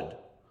solid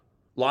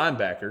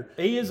linebacker.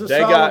 He is a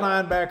solid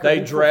linebacker.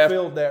 They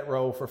fulfilled that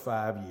role for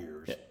 5 years.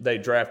 They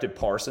drafted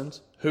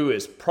Parsons, who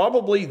is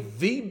probably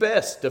the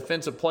best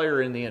defensive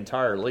player in the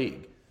entire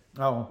league.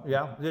 Oh,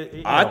 yeah.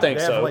 I think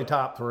so. Definitely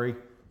top 3.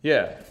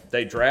 Yeah,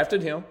 they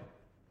drafted him.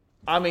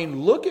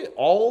 Look at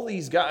all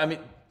these guys.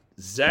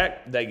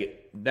 Zach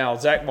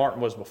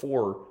Martin was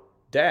before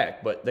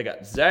Dak, but they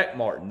got Zach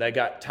Martin. They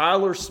got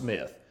Tyler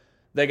Smith.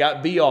 They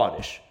got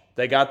Biotish.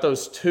 They got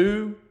those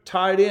 2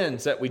 tight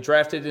ends that we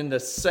drafted in the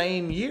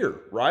same year,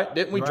 right?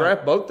 Didn't we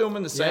draft both of them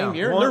in the same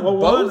year?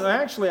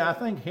 Actually, I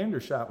think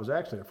Hendershot was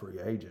actually a free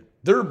agent.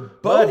 They're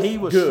both But he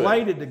was good.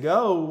 slated to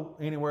go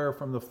anywhere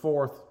from the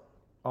 4th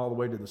all the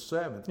way to the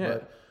 7th. Yeah.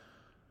 But,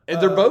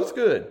 And they're both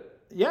good.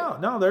 yeah,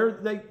 no,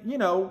 they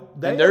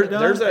And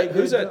there's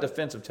that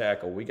defensive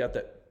tackle. We got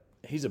that.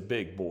 He's a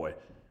big boy.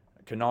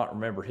 I cannot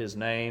remember his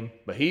name,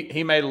 but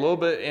he made a little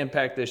bit of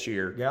impact this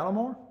year.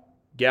 Gallimore?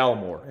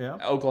 Yeah.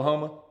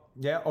 Oklahoma.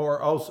 Yeah, or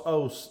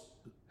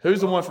Who's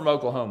the one from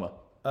Oklahoma?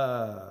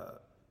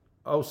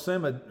 let's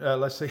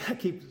see, I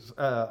keep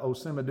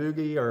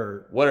Osemadugi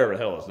or Whatever the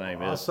hell his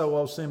name is. also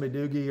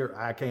Osemadugi, or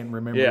I can't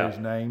remember his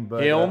name.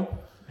 But Him.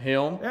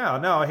 Yeah,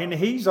 no, and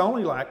he's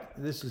only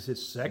this is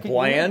his second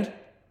Bland. year.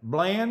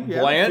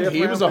 Bland.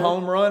 He was a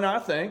home run, I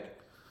think.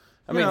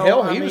 I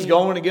mean, he was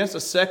going against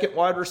the second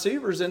wide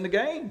receivers in the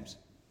games.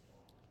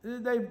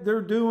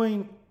 They're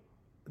doing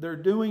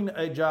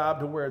a job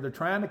to where they're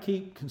trying to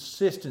keep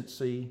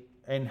consistency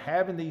and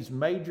having these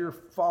major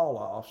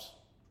fall-offs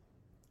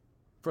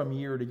from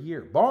year to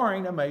year,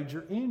 barring a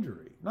major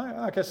injury.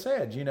 Like I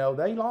said,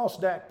 they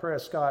lost Dak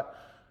Prescott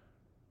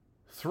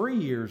 3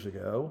 years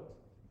ago,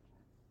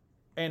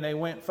 and they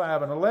went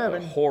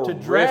 5-11 to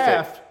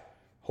draft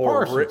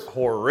Parsons.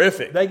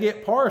 Horrific. They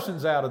get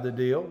Parsons out of the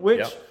deal,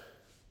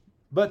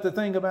 but the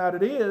thing about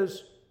it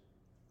is,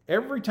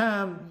 every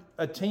time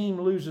a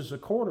team loses a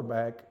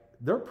quarterback,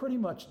 they're pretty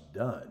much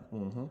done.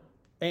 Mm-hmm.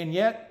 And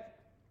yet,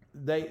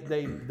 they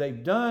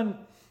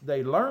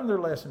learned their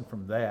lesson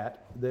from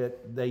that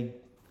they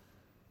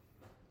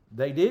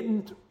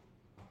didn't,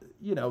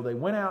 they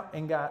went out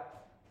and got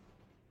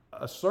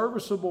a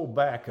serviceable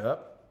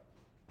backup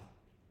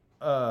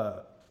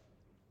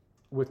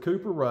with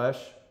Cooper Rush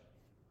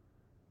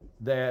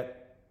that,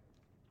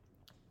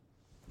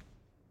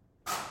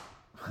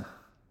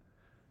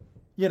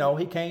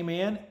 he came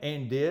in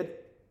and did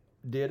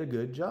a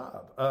good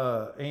job.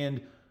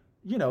 And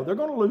they're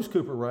going to lose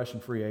Cooper Rush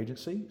in free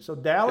agency. So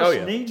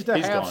Dallas needs to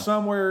have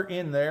somewhere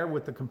in there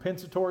with the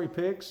compensatory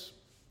picks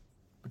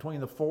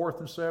between the 4th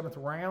and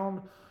 7th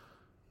round.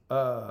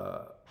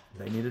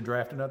 They need to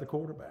draft another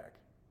quarterback.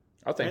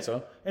 I think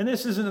so. And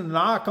this isn't a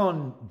knock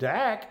on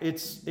Dak.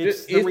 It's the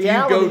if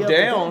reality. If you go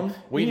down,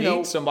 we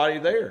need somebody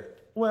there.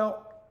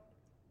 Well,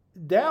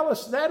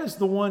 Dallas, that is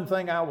the one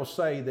thing I will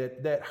say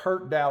that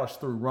hurt Dallas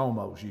through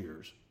Romo's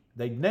years.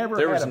 They never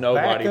had a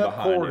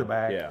backup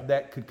quarterback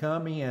that could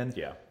come in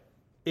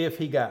if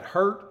he got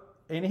hurt.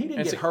 And he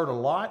didn't get hurt a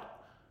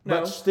lot,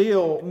 but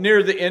still.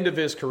 Near the end of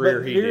his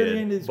career, he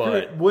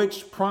did.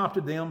 Which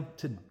prompted them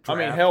to draft. I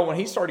mean, hell, when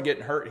he started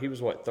getting hurt, he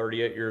was,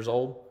 38 years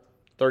old?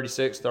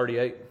 36,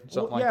 38,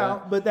 something like that? Yeah,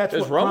 but that's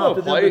what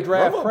prompted them to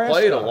draft Prescott. Romo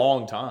played a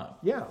long time.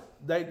 Yeah,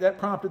 that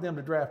prompted them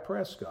to draft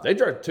Prescott. They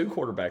drafted 2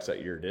 quarterbacks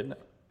that year, didn't they?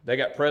 They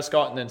got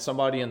Prescott and then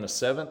somebody in the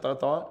 7th, I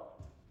thought.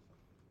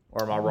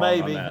 Or am I wrong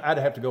Maybe. on that? I'd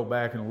have to go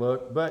back and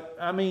look. But,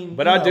 I mean.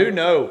 But I do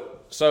know.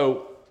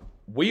 So,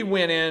 we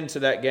went into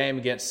that game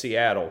against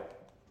Seattle,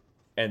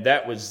 and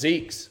that was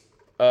Zeke's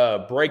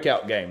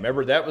breakout game.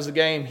 Remember, that was the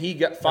game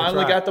he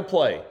finally got to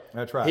play.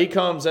 That's right. He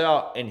comes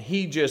out, and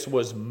he just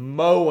was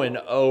mowing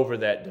over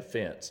that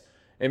defense.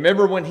 And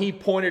remember when he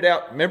pointed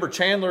out, remember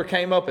Chandler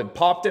came up and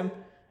popped him?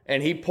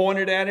 And he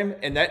pointed at him,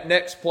 and that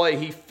next play,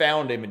 he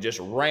found him and just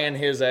ran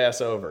his ass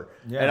over.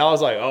 Yeah. And I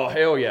was like, oh,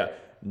 hell yeah.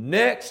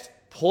 Next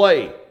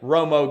play,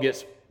 Romo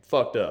gets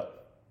fucked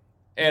up.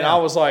 And I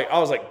was like,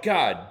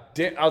 God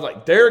damn. I was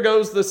like, there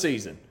goes the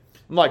season.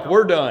 I'm like,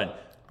 we're done.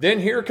 Then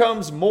here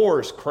comes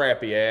Moore's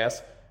crappy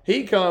ass.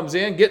 He comes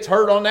in, gets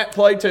hurt on that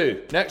play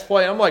too. Next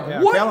play, I'm like,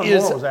 what Kellen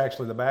is... Moore was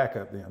actually the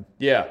backup then.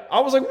 Yeah. I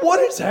was like, what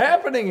is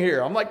happening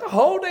here? I'm like, the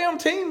whole damn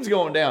team's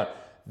going down.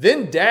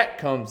 Then Dak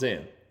comes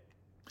in.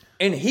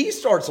 And he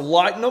starts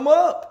lighting them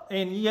up.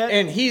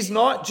 And he's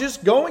not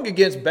just going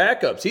against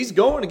backups. He's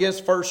going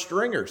against first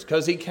stringers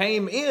because he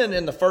came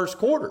in the first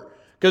quarter.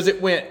 Because it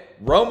went,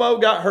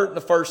 Romo got hurt in the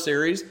first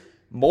series.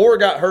 Moore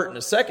got hurt in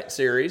the second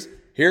series.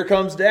 Here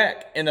comes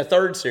Dak in the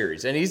third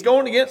series. And he's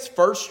going against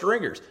first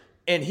stringers.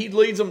 And he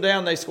leads them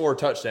down. They score a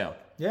touchdown.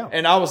 Yeah.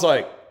 And I was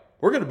like,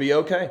 we're going to be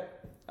okay.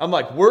 I'm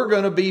like, we're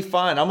going to be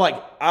fine. I'm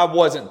like, I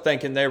wasn't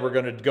thinking they were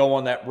going to go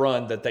on that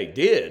run that they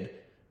did.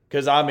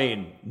 Because, I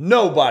mean,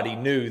 nobody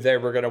knew they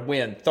were going to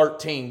win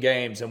 13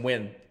 games and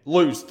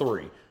lose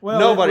 3. Well,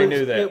 nobody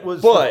knew that. It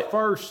was the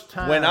first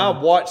time. When I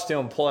watched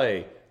him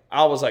play,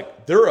 I was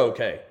like, they're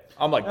okay.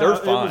 I'm like, they're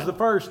fine. It was the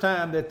first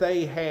time that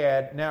they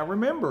had. Now,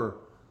 remember.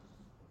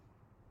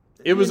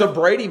 It was a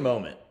Brady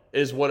moment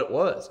is what it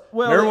was.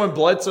 Well, remember when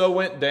Bledsoe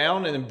went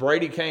down and then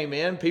Brady came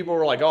in? People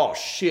were like, oh,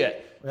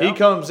 shit. Well, he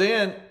comes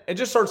in and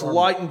just starts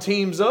lighting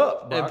teams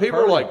up. And people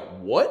were like,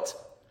 what?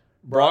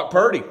 Brock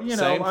Purdy,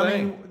 same thing. I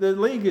mean, the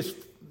league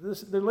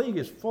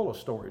is full of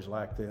stories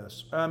like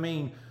this. I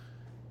mean,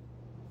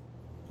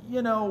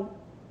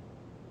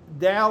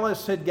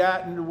 Dallas had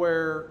gotten to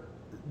where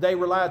they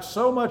relied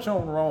so much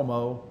on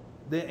Romo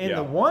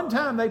The one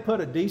time they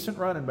put a decent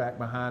running back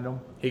behind him,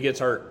 he gets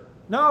hurt.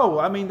 No,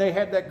 I mean he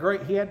had that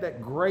great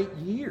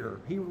year.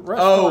 He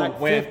rushed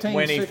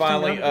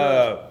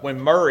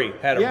when Murray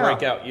had a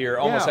breakout year,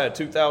 almost had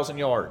 2,000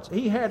 yards.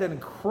 He had an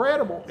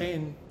incredible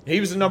he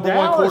was the number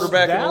one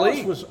quarterback in the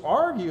league. Dallas was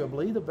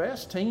arguably the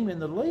best team in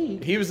the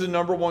league. He was the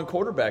number one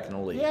quarterback in the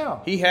league. Yeah.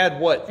 He had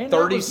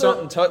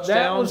 30-something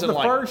touchdowns and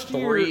like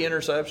 3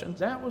 interceptions.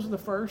 That was the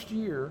first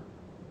year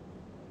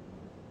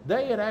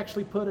they had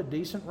actually put a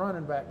decent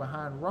running back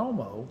behind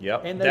Romo.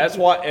 Yep. And that's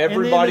why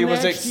everybody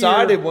was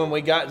excited when we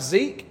got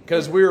Zeke,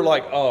 because we were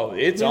like, oh,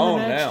 it's on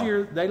now. Next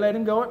year, they let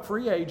him go at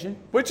free agent.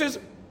 Which is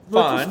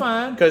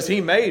fine. Because he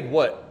made,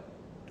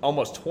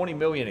 almost $20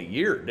 million a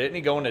year. Didn't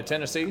he go into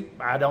Tennessee?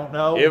 I don't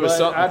know. It was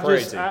something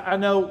crazy. I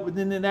know.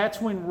 Then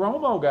that's when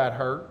Romo got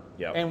hurt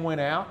and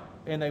went out,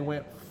 and they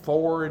went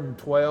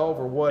 4-12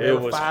 or whatever. It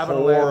was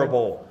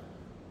horrible.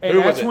 And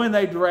that's when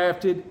they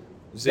drafted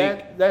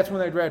Zeke. That's when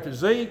they drafted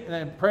Zeke, and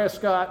then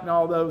Prescott and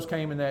all those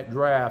came in that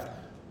draft.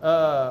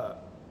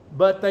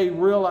 But they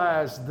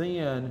realized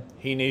then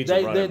he needs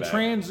a running back. The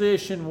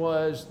transition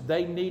was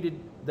they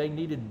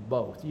needed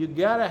both. You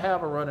got to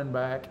have a running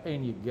back,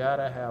 and you got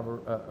to have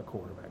a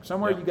quarterback.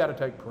 Somewhere you got to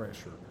take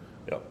pressure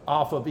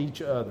off of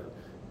each other,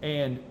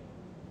 and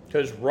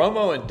because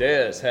Romo and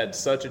Dez had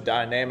such a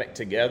dynamic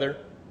together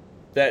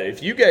that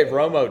if you gave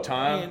Romo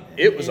time,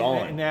 it was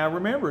on. And now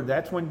remember,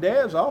 that's when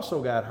Dez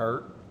also got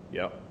hurt.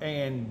 Yep.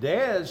 And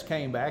Dez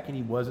came back, and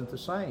he wasn't the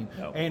same.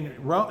 Nope.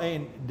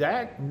 And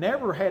Dak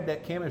never had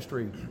that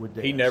chemistry with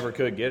Dez. He never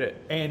could get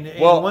it. And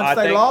once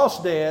they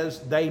lost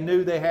Dez, they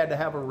knew they had to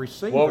have a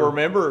receiver. Well,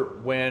 remember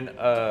when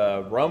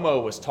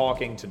Romo was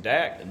talking to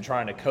Dak and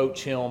trying to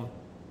coach him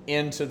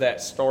into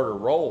that starter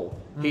role,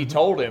 he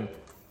told him,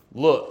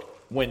 look,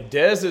 when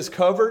Dez is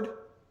covered,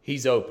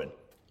 he's open.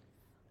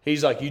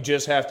 He's like, you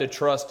just have to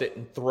trust it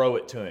and throw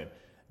it to him.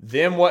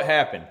 Then what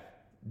happened?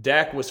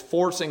 Dak was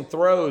forcing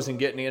throws and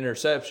getting the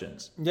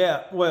interceptions.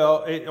 Yeah,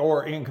 well,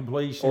 or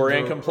incompletions. Or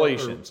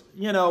incompletions.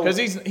 Because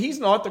he's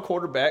not the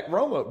quarterback.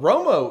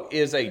 Romo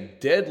is a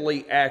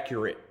deadly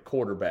accurate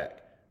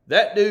quarterback.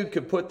 That dude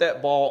could put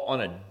that ball on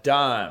a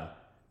dime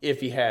if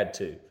he had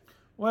to.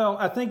 Well,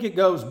 I think it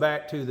goes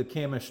back to the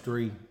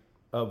chemistry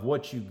of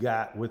what you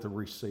got with a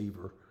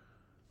receiver.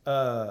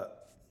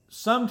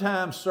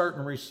 Sometimes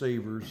certain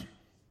receivers,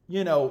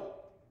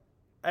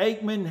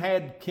 Aikman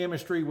had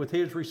chemistry with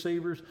his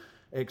receivers,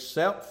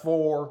 except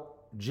for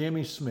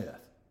Jimmy Smith.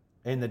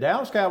 And the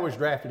Dallas Cowboys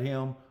drafted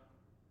him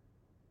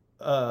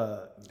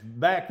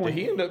back when... Did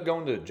he end up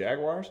going to the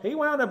Jaguars? He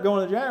wound up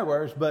going to the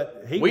Jaguars,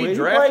 but we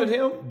drafted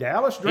him?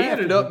 Dallas drafted him. He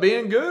ended up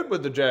being good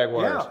with the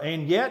Jaguars. Yeah,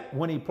 and yet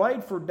when he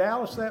played for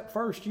Dallas that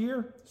first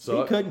year,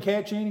 he couldn't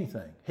catch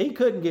anything. He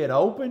couldn't get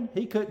open.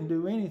 He couldn't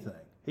do anything.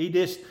 He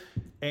just...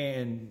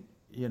 And,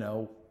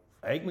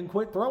 Aikman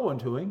quit throwing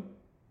to him.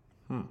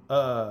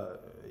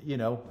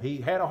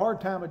 He had a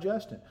hard time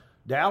adjusting.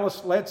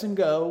 Dallas lets him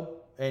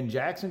go, and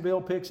Jacksonville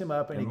picks him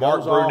up, and he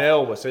Mark goes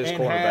Brunell off was his and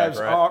quarterback, has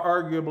right?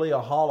 Arguably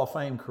a Hall of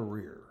Fame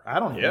career.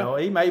 I don't even know.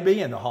 He may be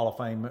in the Hall of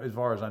Fame as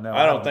far as I know.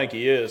 I don't think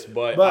he is,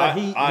 but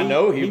I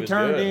know he was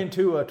turned good.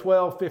 into a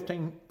 12 to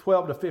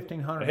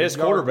 1,500 His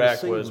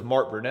quarterback was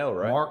Mark Brunell,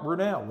 right? Mark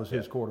Brunell was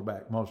his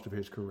quarterback most of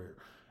his career.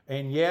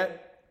 And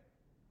yet,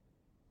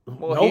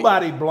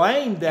 nobody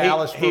blamed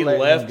Dallas for letting him go. He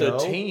left a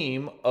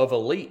team of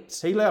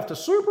elites. He left a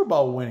Super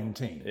Bowl winning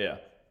team. Yeah.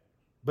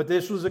 But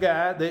this was a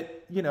guy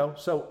that,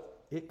 so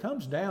it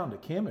comes down to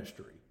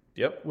chemistry.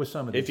 Yep. With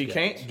some of these If you guys.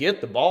 can't get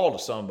the ball to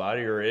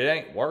somebody or it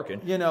ain't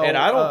working. And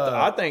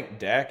I think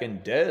Dak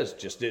and Dez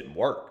just didn't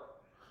work.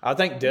 I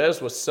think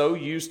Dez was so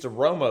used to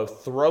Romo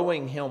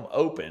throwing him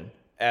open,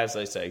 as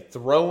they say,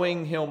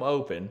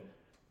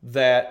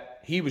 that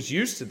he was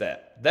used to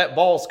that. That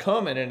ball's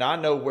coming and I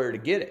know where to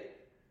get it.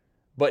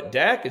 But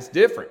Dak is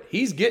different.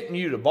 He's getting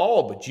you the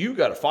ball, but you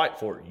got to fight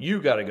for it.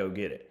 You got to go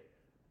get it.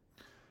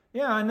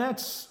 Yeah, and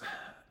that's...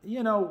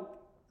 the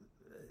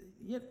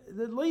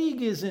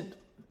league isn't,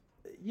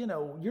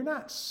 you're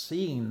not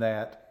seeing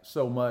that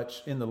so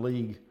much in the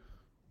league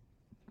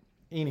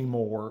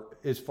anymore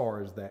as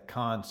far as that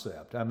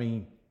concept. I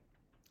mean,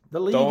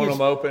 the league throwing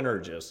them open or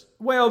just...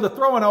 Well, the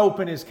throwing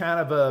open is kind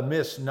of a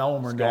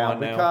misnomer now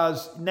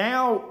because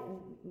now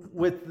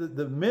with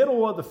the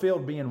middle of the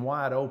field being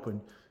wide open,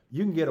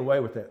 you can get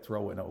away with that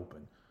throwing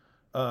open.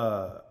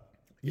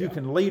 You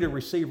can lead a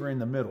receiver in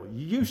the middle.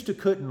 You used to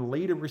couldn't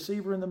lead a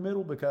receiver in the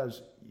middle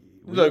because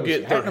they'll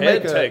get their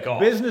head take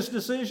off. Business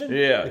decision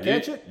to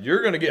catch it.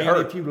 You're going to get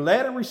hurt. If you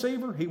let a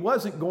receiver, he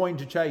wasn't going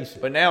to chase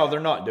it. But now they're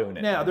not doing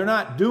it. Now they're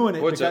not doing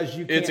it because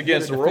you can't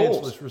against get a the rules.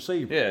 defenseless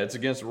receiver. Yeah, it's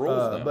against the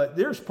rules now. But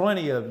there's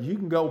plenty of, you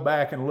can go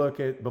back and look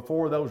at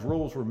before those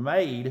rules were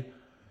made,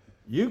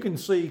 you can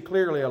see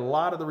clearly a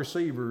lot of the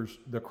receivers,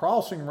 the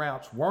crossing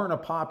routes weren't a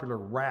popular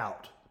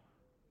route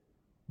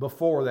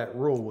before that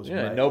rule was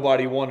made.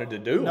 Nobody wanted to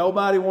do it.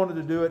 Nobody wanted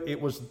to do it.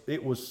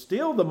 It was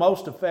still the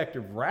most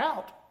effective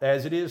route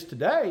as it is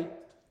today.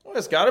 Well,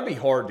 it's got to be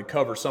hard to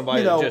cover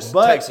somebody that just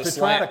takes a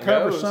slant. But to try to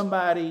cover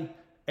somebody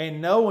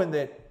and knowing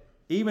that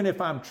even if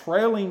I'm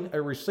trailing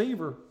a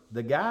receiver,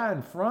 the guy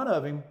in front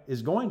of him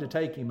is going to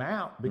take him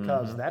out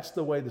because that's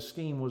the way the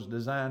scheme was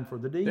designed for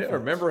the defense. Yeah,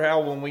 remember how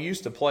when we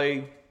used to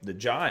play the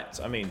Giants,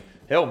 I mean,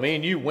 hell, me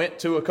and you went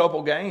to a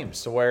couple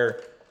games to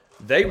where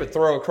they would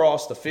throw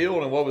across the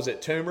field, and what was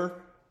it, Toomer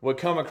would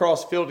come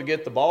across the field to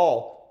get the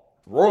ball.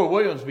 Roy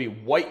Williams would be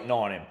waiting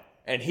on him,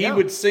 and he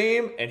would see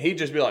him, and he'd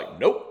just be like,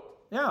 nope.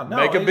 Yeah, no,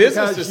 make a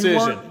business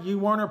decision. You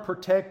weren't a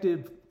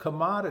protected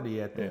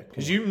commodity at that point.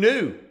 Because you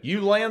knew,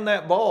 you land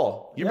that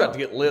ball, you're about to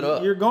get lit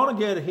up. You're going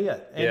to get a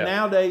hit. And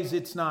nowadays,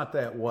 it's not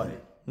that way.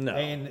 No.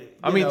 And,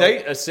 I mean,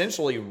 they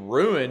essentially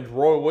ruined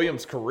Roy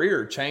Williams'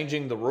 career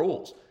changing the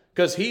rules.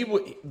 Because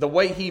the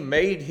way he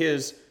made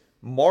his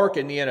mark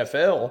in the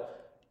NFL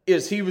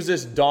is he was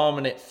this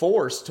dominant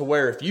force to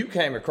where if you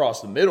came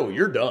across the middle,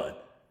 you're done.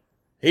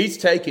 He's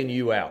taking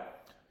you out.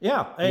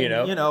 Yeah,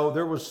 and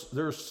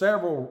there's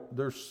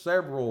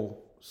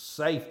several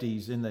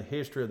safeties in the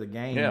history of the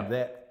game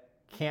that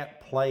can't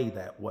play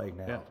that way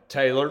now. Yeah.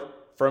 Taylor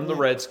from the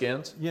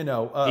Redskins,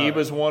 he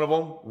was one of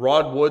them.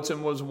 Rod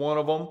Woodson was one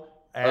of them.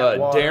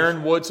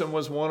 Darren Woodson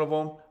was one of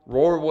them.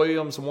 Roy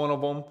Williams one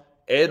of them.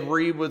 Ed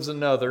Reed was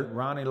another.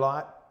 Ronnie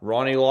Lott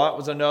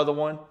was another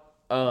one.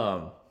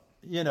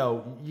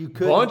 You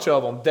could bunch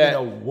of them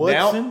that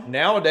Woodson.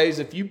 Nowadays,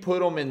 if you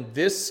put them in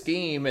this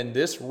scheme and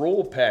this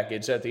rule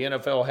package that the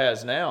NFL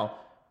has now,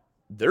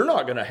 they're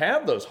not going to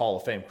have those Hall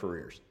of Fame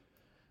careers.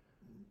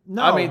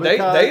 No, I mean they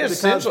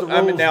essentially.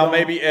 I mean now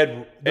maybe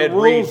Ed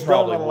Reed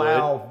probably don't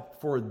allow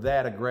for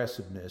that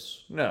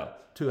aggressiveness. No.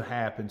 To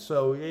happen,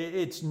 so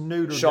it's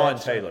neutered. Sean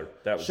Taylor,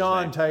 that was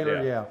Sean his name.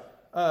 Taylor, yeah.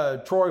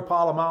 Troy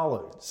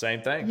Polamalu,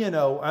 same thing.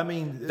 I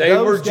mean, they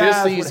were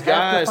just these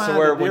guys to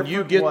where when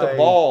you get the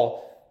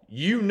ball,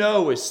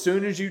 as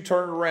soon as you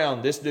turn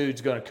around, this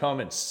dude's going to come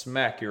and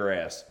smack your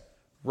ass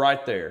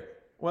right there.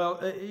 Well,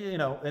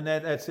 and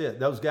that's it.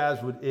 Those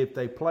guys would, if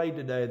they played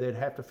today, they'd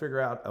have to figure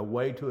out a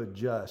way to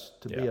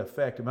adjust to be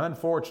effective.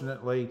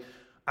 Unfortunately,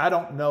 I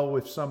don't know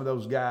if some of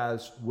those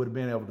guys would have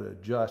been able to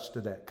adjust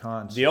to that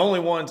concept. The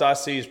only ones I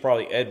see is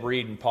probably Ed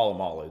Reed and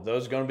Polamalu.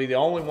 Those are going to be the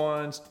only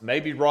ones.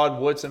 Maybe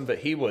Rod Woodson, but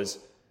he was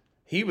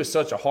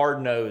such a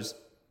hard-nosed,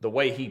 the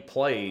way he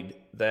played,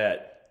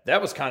 that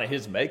was kind of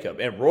his makeup.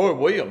 And Roy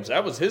Williams,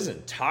 that was his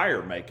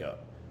entire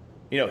makeup.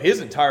 His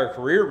entire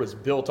career was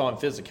built on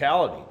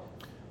physicality.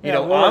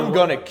 I'm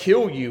going to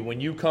kill you when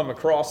you come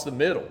across the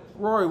middle.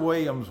 Roy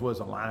Williams was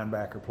a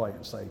linebacker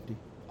playing safety.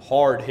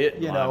 Hard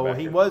hitting linebacker.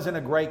 He wasn't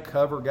a great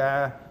cover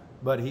guy,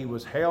 but he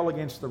was hell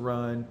against the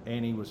run,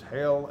 and he was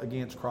hell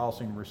against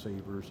crossing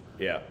receivers.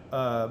 Yeah.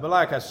 But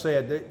like I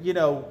said,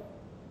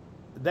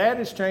 that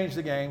has changed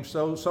the game,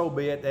 so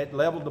be it. That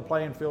leveled the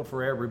playing field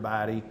for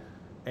everybody.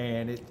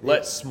 And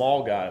let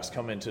small guys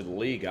come into the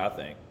league, I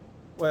think.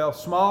 Well,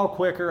 small,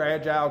 quicker,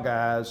 agile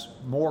guys,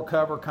 more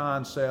cover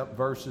concept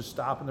versus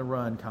stopping the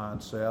run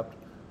concept.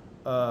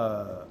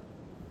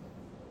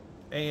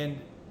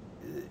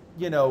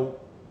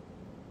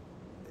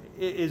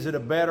 Is it a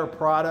better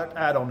product?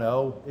 I don't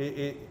know.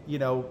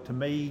 To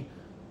me,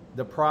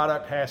 the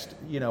product has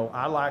to,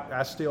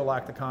 I still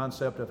like the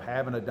concept of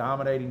having a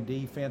dominating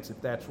defense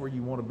if that's where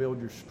you want to build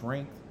your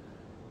strength.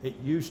 It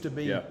used to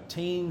be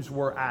teams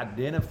were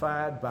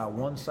identified by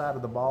one side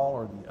of the ball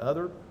or the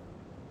other.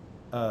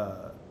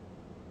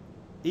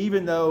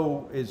 Even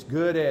though as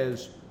good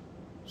as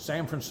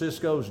San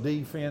Francisco's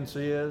defense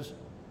is,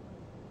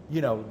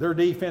 their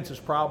defense is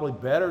probably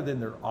better than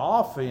their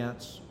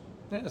offense.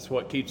 That's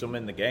what keeps them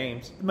in the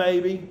games.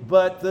 Maybe,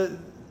 but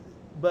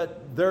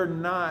they're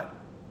not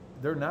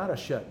a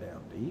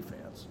shutdown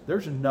defense.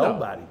 There's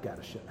nobody got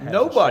a shutdown.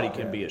 Nobody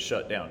can be a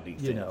shutdown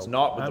defense.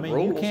 Not with the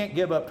rules. You can't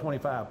give up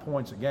 25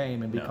 points a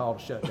game and be called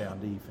a shutdown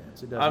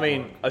defense. It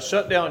doesn't work. A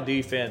shutdown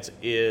defense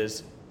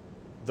is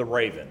the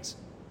Ravens.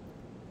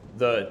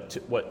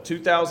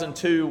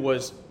 2002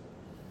 was?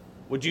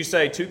 Would you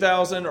say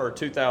 2000 or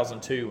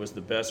 2002 was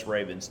the best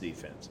Ravens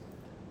defense?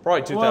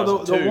 Probably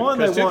 2002.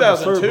 Because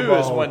 2002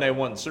 is when they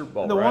won the Super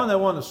Bowl. The one that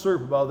won the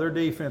Super Bowl, their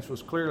defense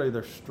was clearly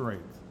their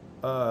strength.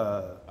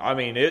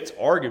 It's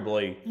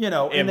arguably,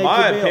 in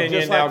my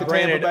opinion. Now,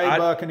 granted,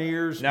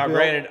 Buccaneers.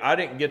 Granted, I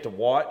didn't get to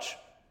watch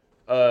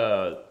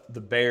the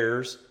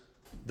Bears,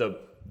 the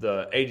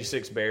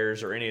 '86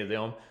 Bears, or any of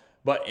them.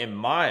 But in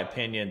my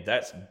opinion,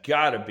 that's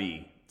got to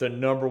be the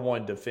number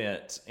one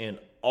defense in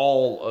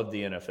all of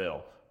the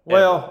NFL.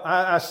 Well,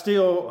 I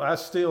still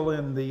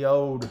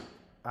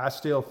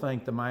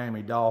think the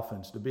Miami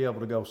Dolphins to be able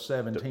to go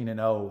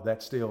 17-0.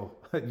 That's still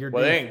they go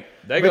 17-0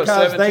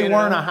 because they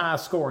weren't a high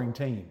scoring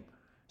team.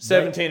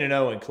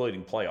 17-0,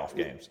 including playoff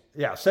games.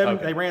 Yeah,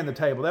 They ran the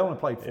table. They only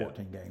played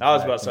 14 games. I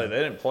was about to say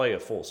they didn't play a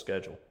full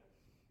schedule.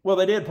 Well,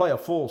 they did play a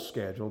full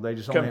schedule. They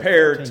just only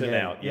compared had to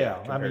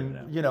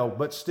games. now.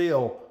 But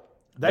still,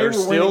 they were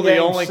still the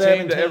only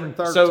team to ever.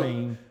 13, so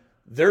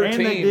their team,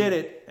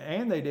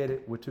 they did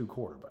it with two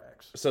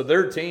quarterbacks. So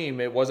their team,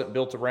 it wasn't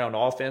built around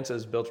offense; it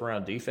was built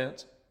around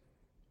defense.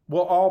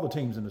 Well, all the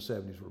teams in the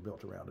 70s were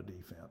built around a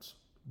defense.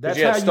 That's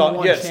you how had you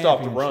won you had to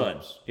stop the run.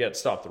 championships. You had to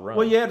stop the run.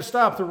 Well, you had to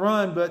stop the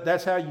run, but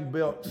that's how you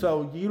built.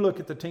 So you look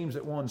at the teams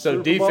that won so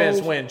Super defense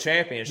Bowls, win the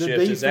championships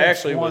defense is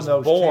actually won was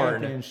those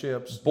born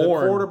championships.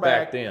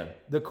 back then.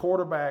 The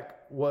quarterback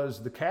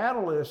was the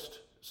catalyst,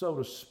 so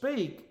to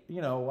speak.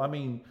 I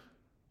mean,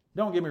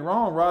 don't get me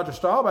wrong, Roger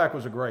Staubach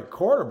was a great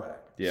quarterback.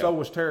 Yeah. So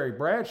was Terry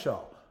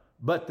Bradshaw.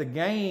 But the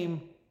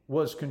game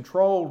was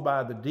controlled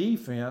by the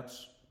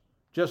defense,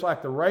 just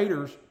like the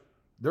Raiders.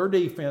 Their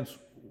defense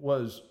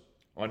was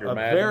Under a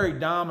Madden. very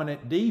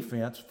dominant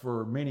defense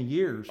for many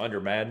years. Under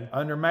Madden.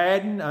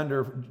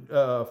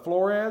 Under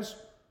Flores.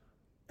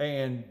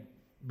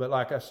 But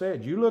like I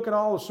said, you look at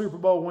all the Super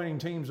Bowl winning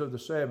teams of the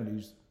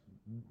 70s,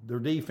 their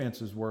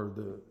defenses were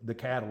the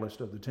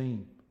catalyst of the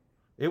team.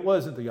 It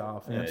wasn't the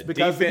offense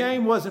because the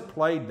game wasn't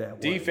played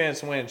that way.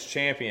 Defense wins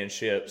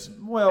championships.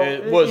 Well,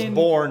 it was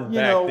born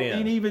back then.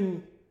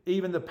 And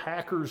even the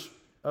Packers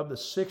of the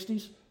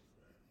 60s,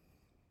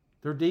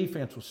 their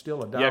defense was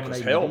still a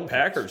dominating defense.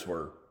 Packers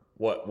were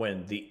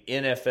when the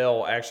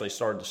NFL actually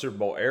started the Super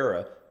Bowl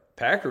era,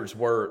 Packers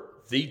were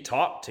the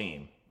top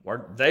team.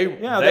 They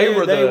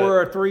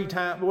were a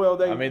 3-time. Well,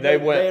 they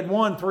had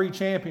won 3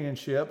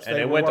 championships. And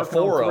they went to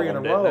 4 of them,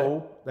 in a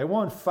row. They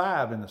won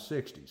 5 in the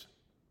 60s.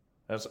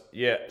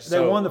 They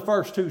won the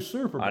first 2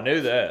 Super Bowls. I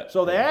knew that.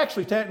 So they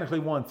actually technically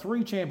won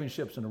 3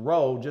 championships in a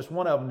row. Just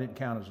one of them didn't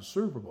count as a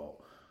Super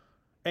Bowl.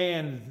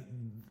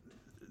 And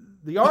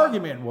the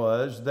argument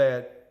was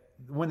that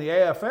when the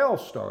AFL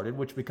started,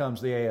 which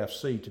becomes the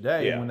AFC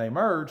today, when they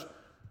merged,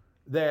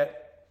 that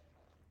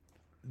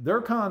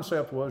their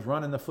concept was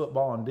running the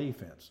football on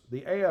defense.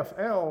 The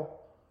AFL,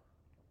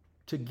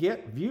 to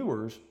get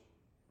viewers,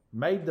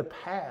 made the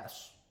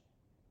pass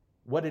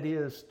what it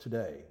is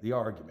today, the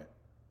argument.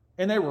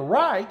 And they were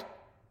right.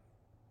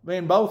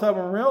 And both of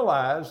them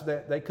realized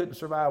that they couldn't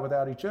survive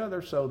without each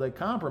other, so they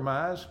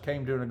compromised,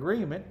 came to an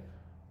agreement,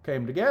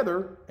 came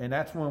together, and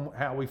that's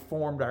how we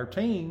formed our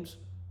teams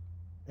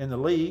in the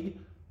league,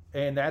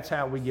 and that's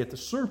how we get the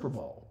Super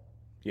Bowl.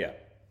 Yeah.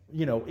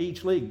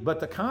 Each league. But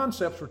the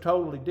concepts were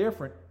totally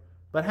different.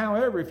 But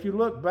however, if you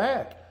look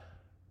back,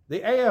 the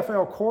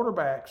AFL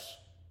quarterbacks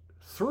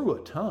threw a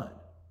ton.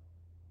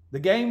 The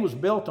game was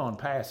built on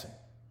passing.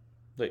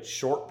 Like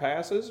short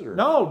passes?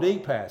 No,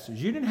 deep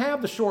passes. You didn't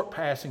have the short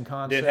passing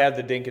concept. Didn't have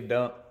the dink and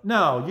dunk?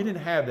 No, you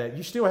didn't have that.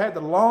 You still had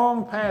the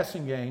long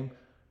passing game.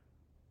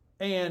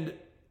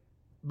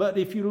 But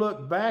if you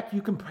look back,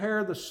 you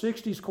compare the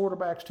 60s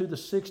quarterbacks to the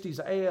 60s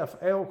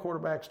AFL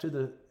quarterbacks to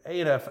the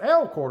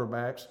NFL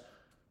quarterbacks,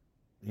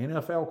 the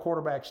NFL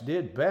quarterbacks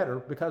did better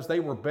because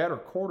they were better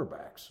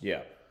quarterbacks.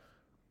 Yeah.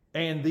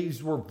 And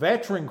these were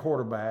veteran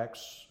quarterbacks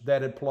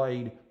that had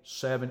played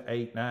 7,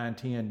 8, 9,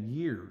 10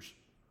 years.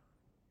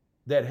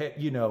 That had,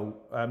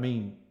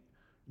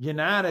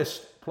 Unitas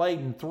played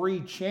in 3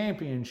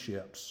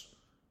 championships.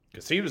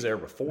 Because he was there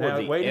before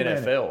the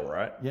NFL,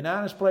 right?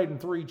 Unitas played in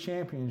 3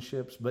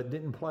 championships, but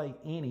didn't play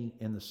any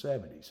in the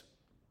 70s.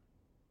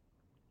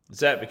 Is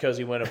that because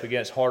he went up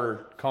against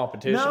harder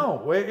competition?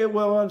 No.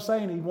 Well, I'm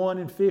saying he won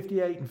in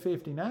 58 and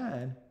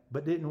 59,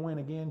 but didn't win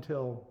again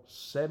until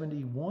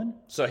 71.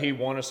 So he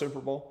won a Super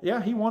Bowl?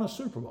 Yeah, he won a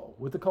Super Bowl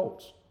with the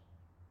Colts.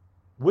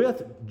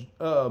 With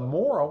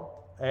Morrow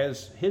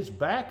as his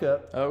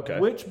backup,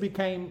 which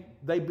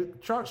they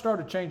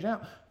started changing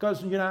out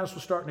because Unitas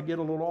was starting to get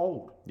a little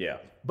old. Yeah.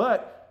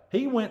 But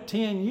he went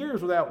 10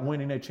 years without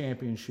winning a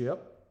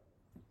championship.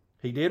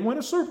 He did win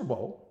a Super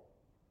Bowl,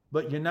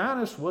 but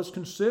Unitas was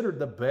considered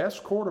the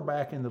best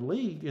quarterback in the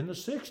league in the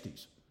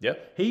 60s. Yeah.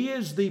 He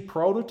is the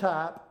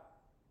prototype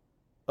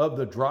of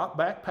the drop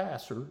back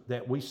passer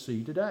that we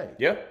see today.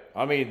 Yeah.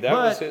 I mean, that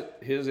was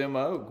his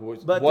MO.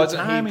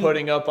 Wasn't he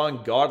putting up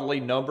ungodly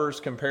numbers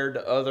compared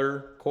to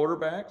other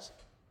quarterbacks?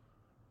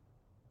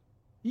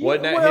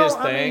 Wasn't that his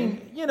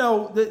thing? I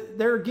mean,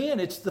 there again,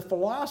 it's the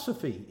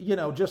philosophy.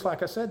 Just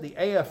like I said, the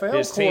AFL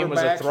his team was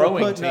a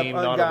throwing team,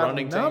 not a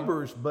running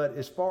numbers, but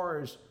as far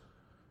as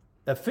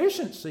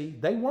efficiency,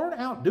 they weren't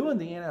outdoing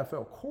the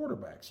NFL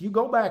quarterbacks. You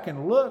go back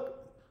and look,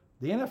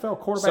 the NFL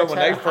quarterbacks so when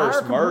had they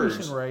first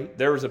merged, rate,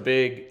 there was a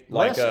big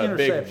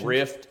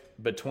rift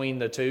between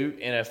the two,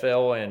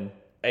 NFL and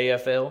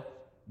AFL.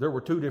 There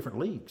were 2 different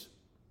leagues.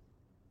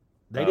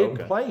 They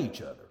didn't play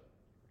each other.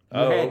 You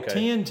had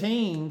 10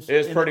 teams.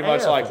 It's pretty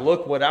much like,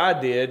 look what I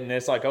did. And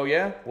it's like, oh,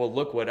 yeah? Well,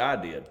 look what I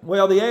did.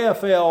 Well, the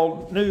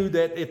AFL knew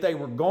that if they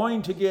were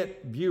going to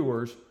get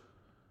viewers,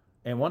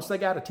 and once they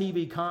got a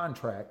TV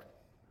contract,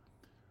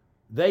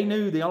 they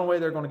knew the only way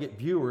they were going to get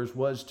viewers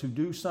was to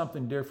do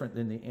something different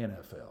than the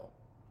NFL.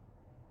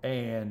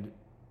 And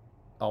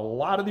a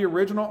lot of the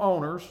original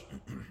owners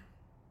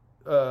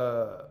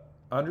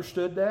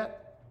understood that.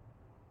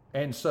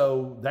 And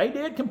so they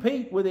did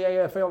compete with the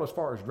AFL as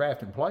far as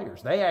drafting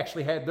players. They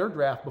actually had their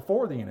draft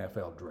before the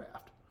NFL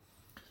draft.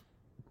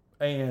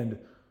 And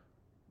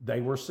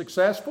they were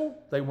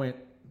successful. They went,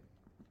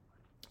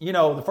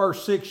 the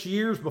first 6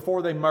 years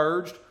before they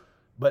merged,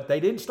 but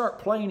they didn't start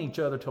playing each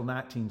other till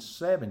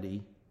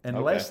 1970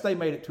 unless they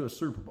made it to a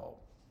Super Bowl.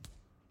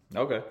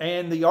 Okay.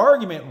 And the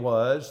argument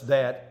was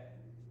that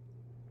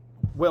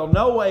Well,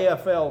 no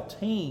AFL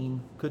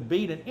team could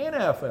beat an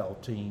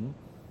NFL team,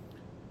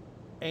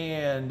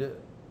 and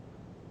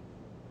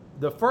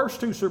the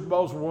first 2 Super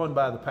Bowls were won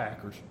by the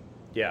Packers.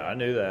 Yeah, I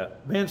knew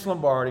that. Vince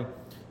Lombardi.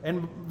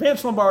 And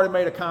Vince Lombardi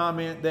made a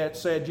comment that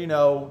said,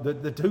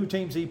 the 2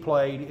 teams he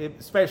played,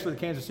 especially the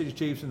Kansas City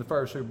Chiefs in the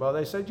first Super Bowl,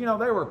 they said, they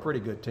were a pretty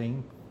good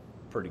team.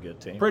 Pretty good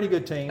team. Pretty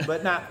good team,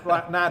 but not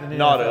an NFL.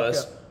 Not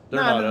us. They're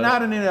not us.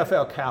 Not an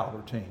NFL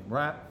caliber team,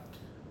 right?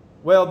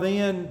 Well,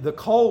 then the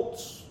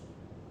Colts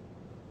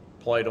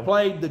played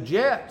the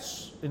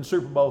Jets in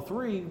Super Bowl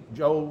III.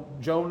 Joe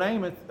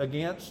Namath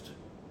against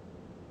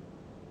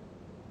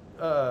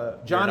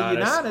Johnny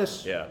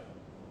Unitas. Yeah.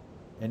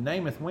 And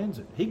Namath wins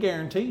it. He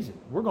guarantees it.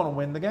 We're going to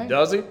win the game.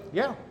 Does he?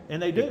 Yeah, and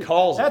they do. He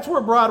calls That's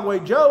where Broadway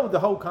Joe, the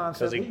whole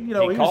concept. He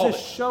was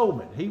this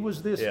showman. He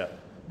was this. Yeah.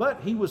 But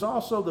he was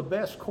also the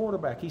best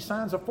quarterback. He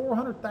signs a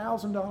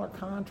 $400,000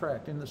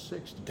 contract in the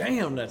 60s.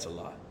 Damn, that's a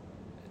lot.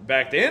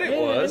 Back then it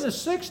was. In the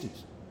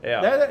 60s.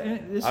 Yeah.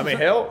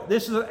 Hell.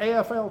 This is an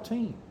AFL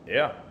team.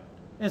 Yeah.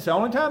 And it's the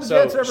only time the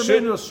Jets ever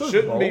been to a Super Bowl.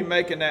 Shouldn't be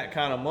making that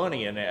kind of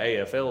money in the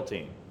AFL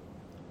team.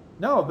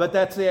 No, but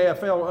that's the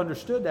AFL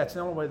understood. That's the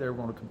only way they were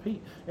going to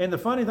compete. And the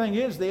funny thing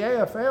is, the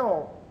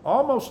AFL,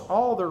 almost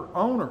all their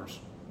owners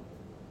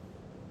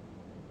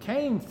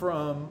came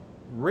from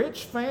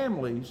rich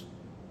families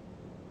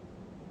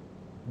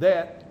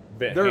that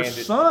their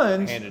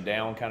sons handed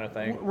down kind of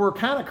thing were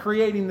kind of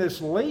creating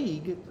this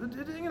league.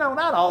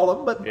 Not all of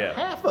them, but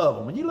half of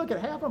them. When you look at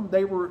half of them,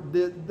 they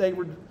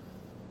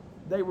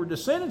were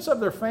descendants of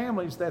their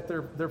families that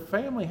their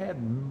family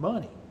had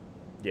money.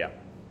 Yeah.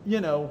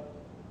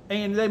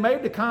 And they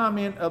made the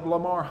comment of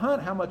Lamar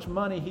Hunt, how much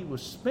money he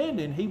was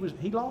spending.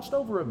 He lost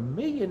over $1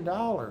 million,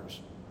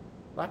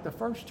 like the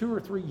first 2 or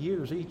 3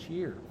 years each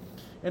year.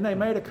 And they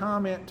made a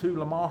comment to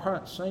Lamar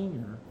Hunt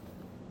Sr.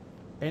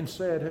 and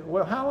said,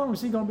 well, how long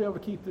is he going to be able to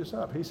keep this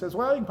up? He says,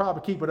 well, he can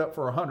probably keep it up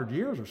for 100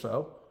 years or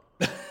so.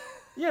 So,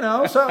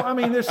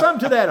 there's something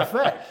to that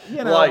effect.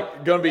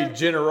 Like going to be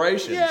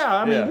generations.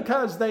 Yeah,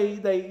 because they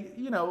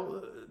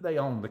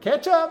own the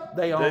ketchup,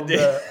 they own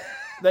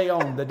they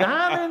own the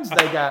diamonds,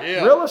 they got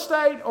real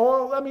estate,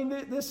 oil.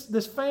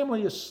 This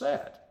family is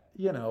set,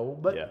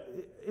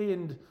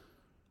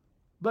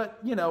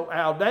 But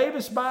Al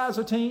Davis buys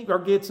a team or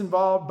gets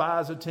involved,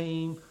 buys a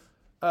team.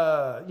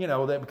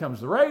 That becomes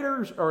the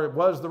Raiders, or it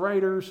was the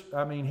Raiders.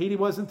 He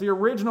wasn't the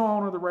original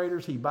owner of the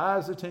Raiders. He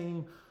buys the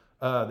team.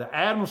 The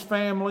Adams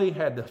family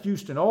had the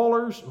Houston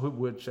Oilers,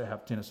 which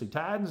have Tennessee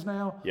Titans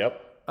now.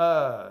 Yep.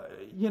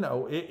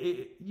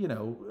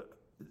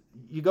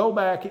 You go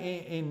back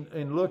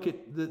and look at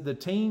the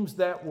teams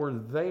that were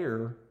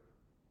there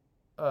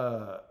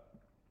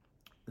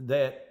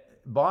that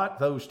bought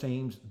those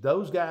teams.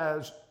 Those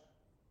guys,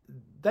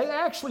 they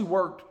actually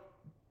worked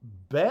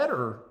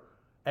better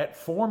at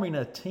forming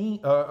a team,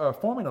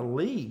 forming a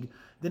league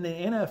than the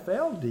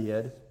NFL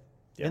did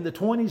in the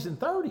 20s and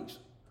 30s.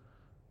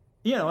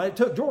 It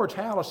took George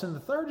Halas in the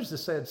 30s that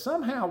said,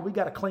 somehow we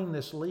got to clean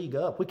this league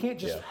up. We can't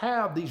just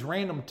have these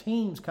random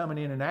teams coming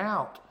in and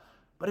out.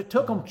 But it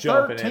took them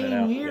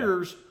 13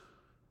 years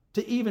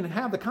to even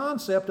have the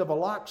concept of a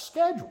locked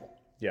schedule.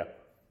 Yeah.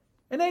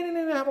 And they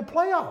didn't even have a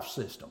playoff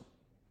system.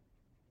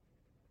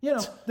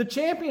 The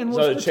champion was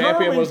So the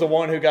champion was the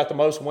one who got the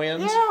most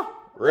wins? Yeah.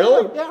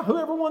 Really? Yeah,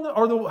 whoever won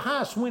or the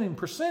highest winning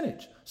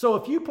percentage. So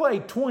if you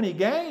played 20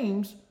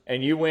 games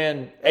and you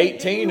win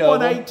 18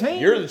 of them,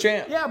 18, you're the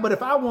champ. Yeah, but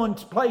if I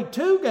played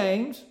 2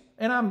 games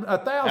and I'm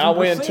 1,000%, I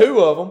win 2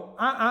 of them.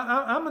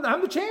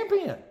 I'm the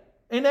champion.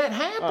 And that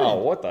happened. Oh,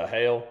 what the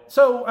hell?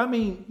 So,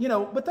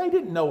 but they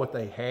didn't know what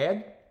they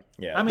had.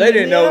 Yeah, they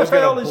didn't know it was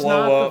going to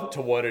blow up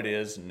to what it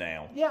is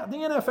now. Yeah, the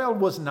NFL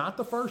was not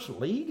the first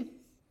league.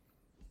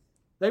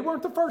 They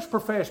weren't the first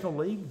professional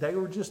league. They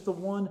were just the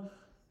one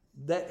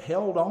that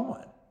held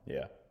on.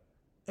 Yeah.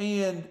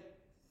 And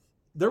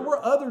there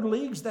were other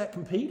leagues that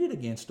competed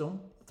against them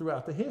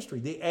throughout the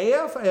history. The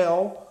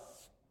AFL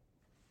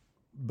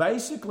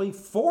basically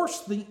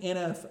forced the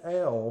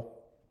NFL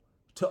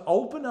to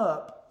open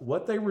up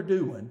what they were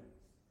doing,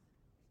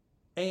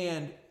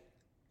 and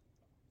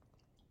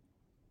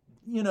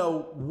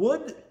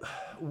would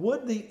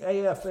the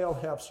AFL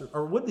have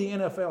or would the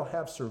NFL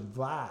have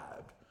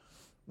survived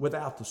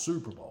without the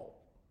Super Bowl,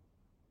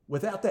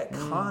 without that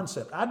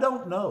concept? I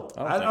don't know.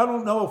 I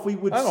don't know if we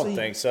would. I don't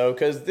think so,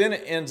 because then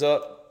it ends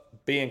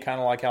up being kind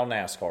of like how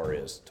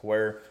NASCAR is, to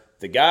where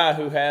the guy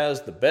who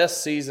has the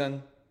best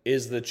season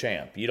is the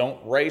champ. You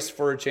don't race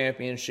for a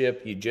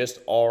championship; you just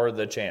are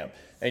the champ.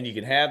 And you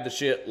can have the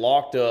shit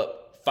locked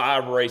up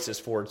 5 races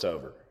before it's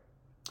over.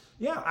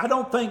 Yeah, I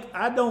don't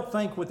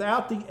think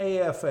without the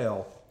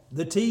AFL,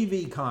 the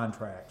TV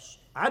contracts,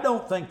 I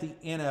don't think the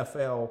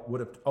NFL would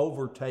have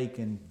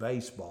overtaken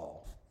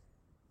baseball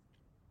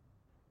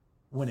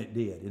when it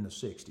did in the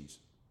 60s.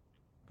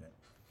 Okay.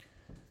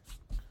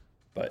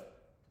 But,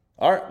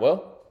 all right,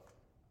 well,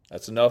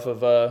 that's enough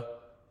of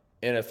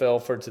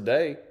NFL for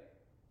today.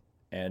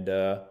 And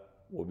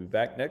we'll be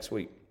back next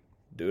week.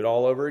 Do it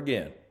all over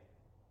again.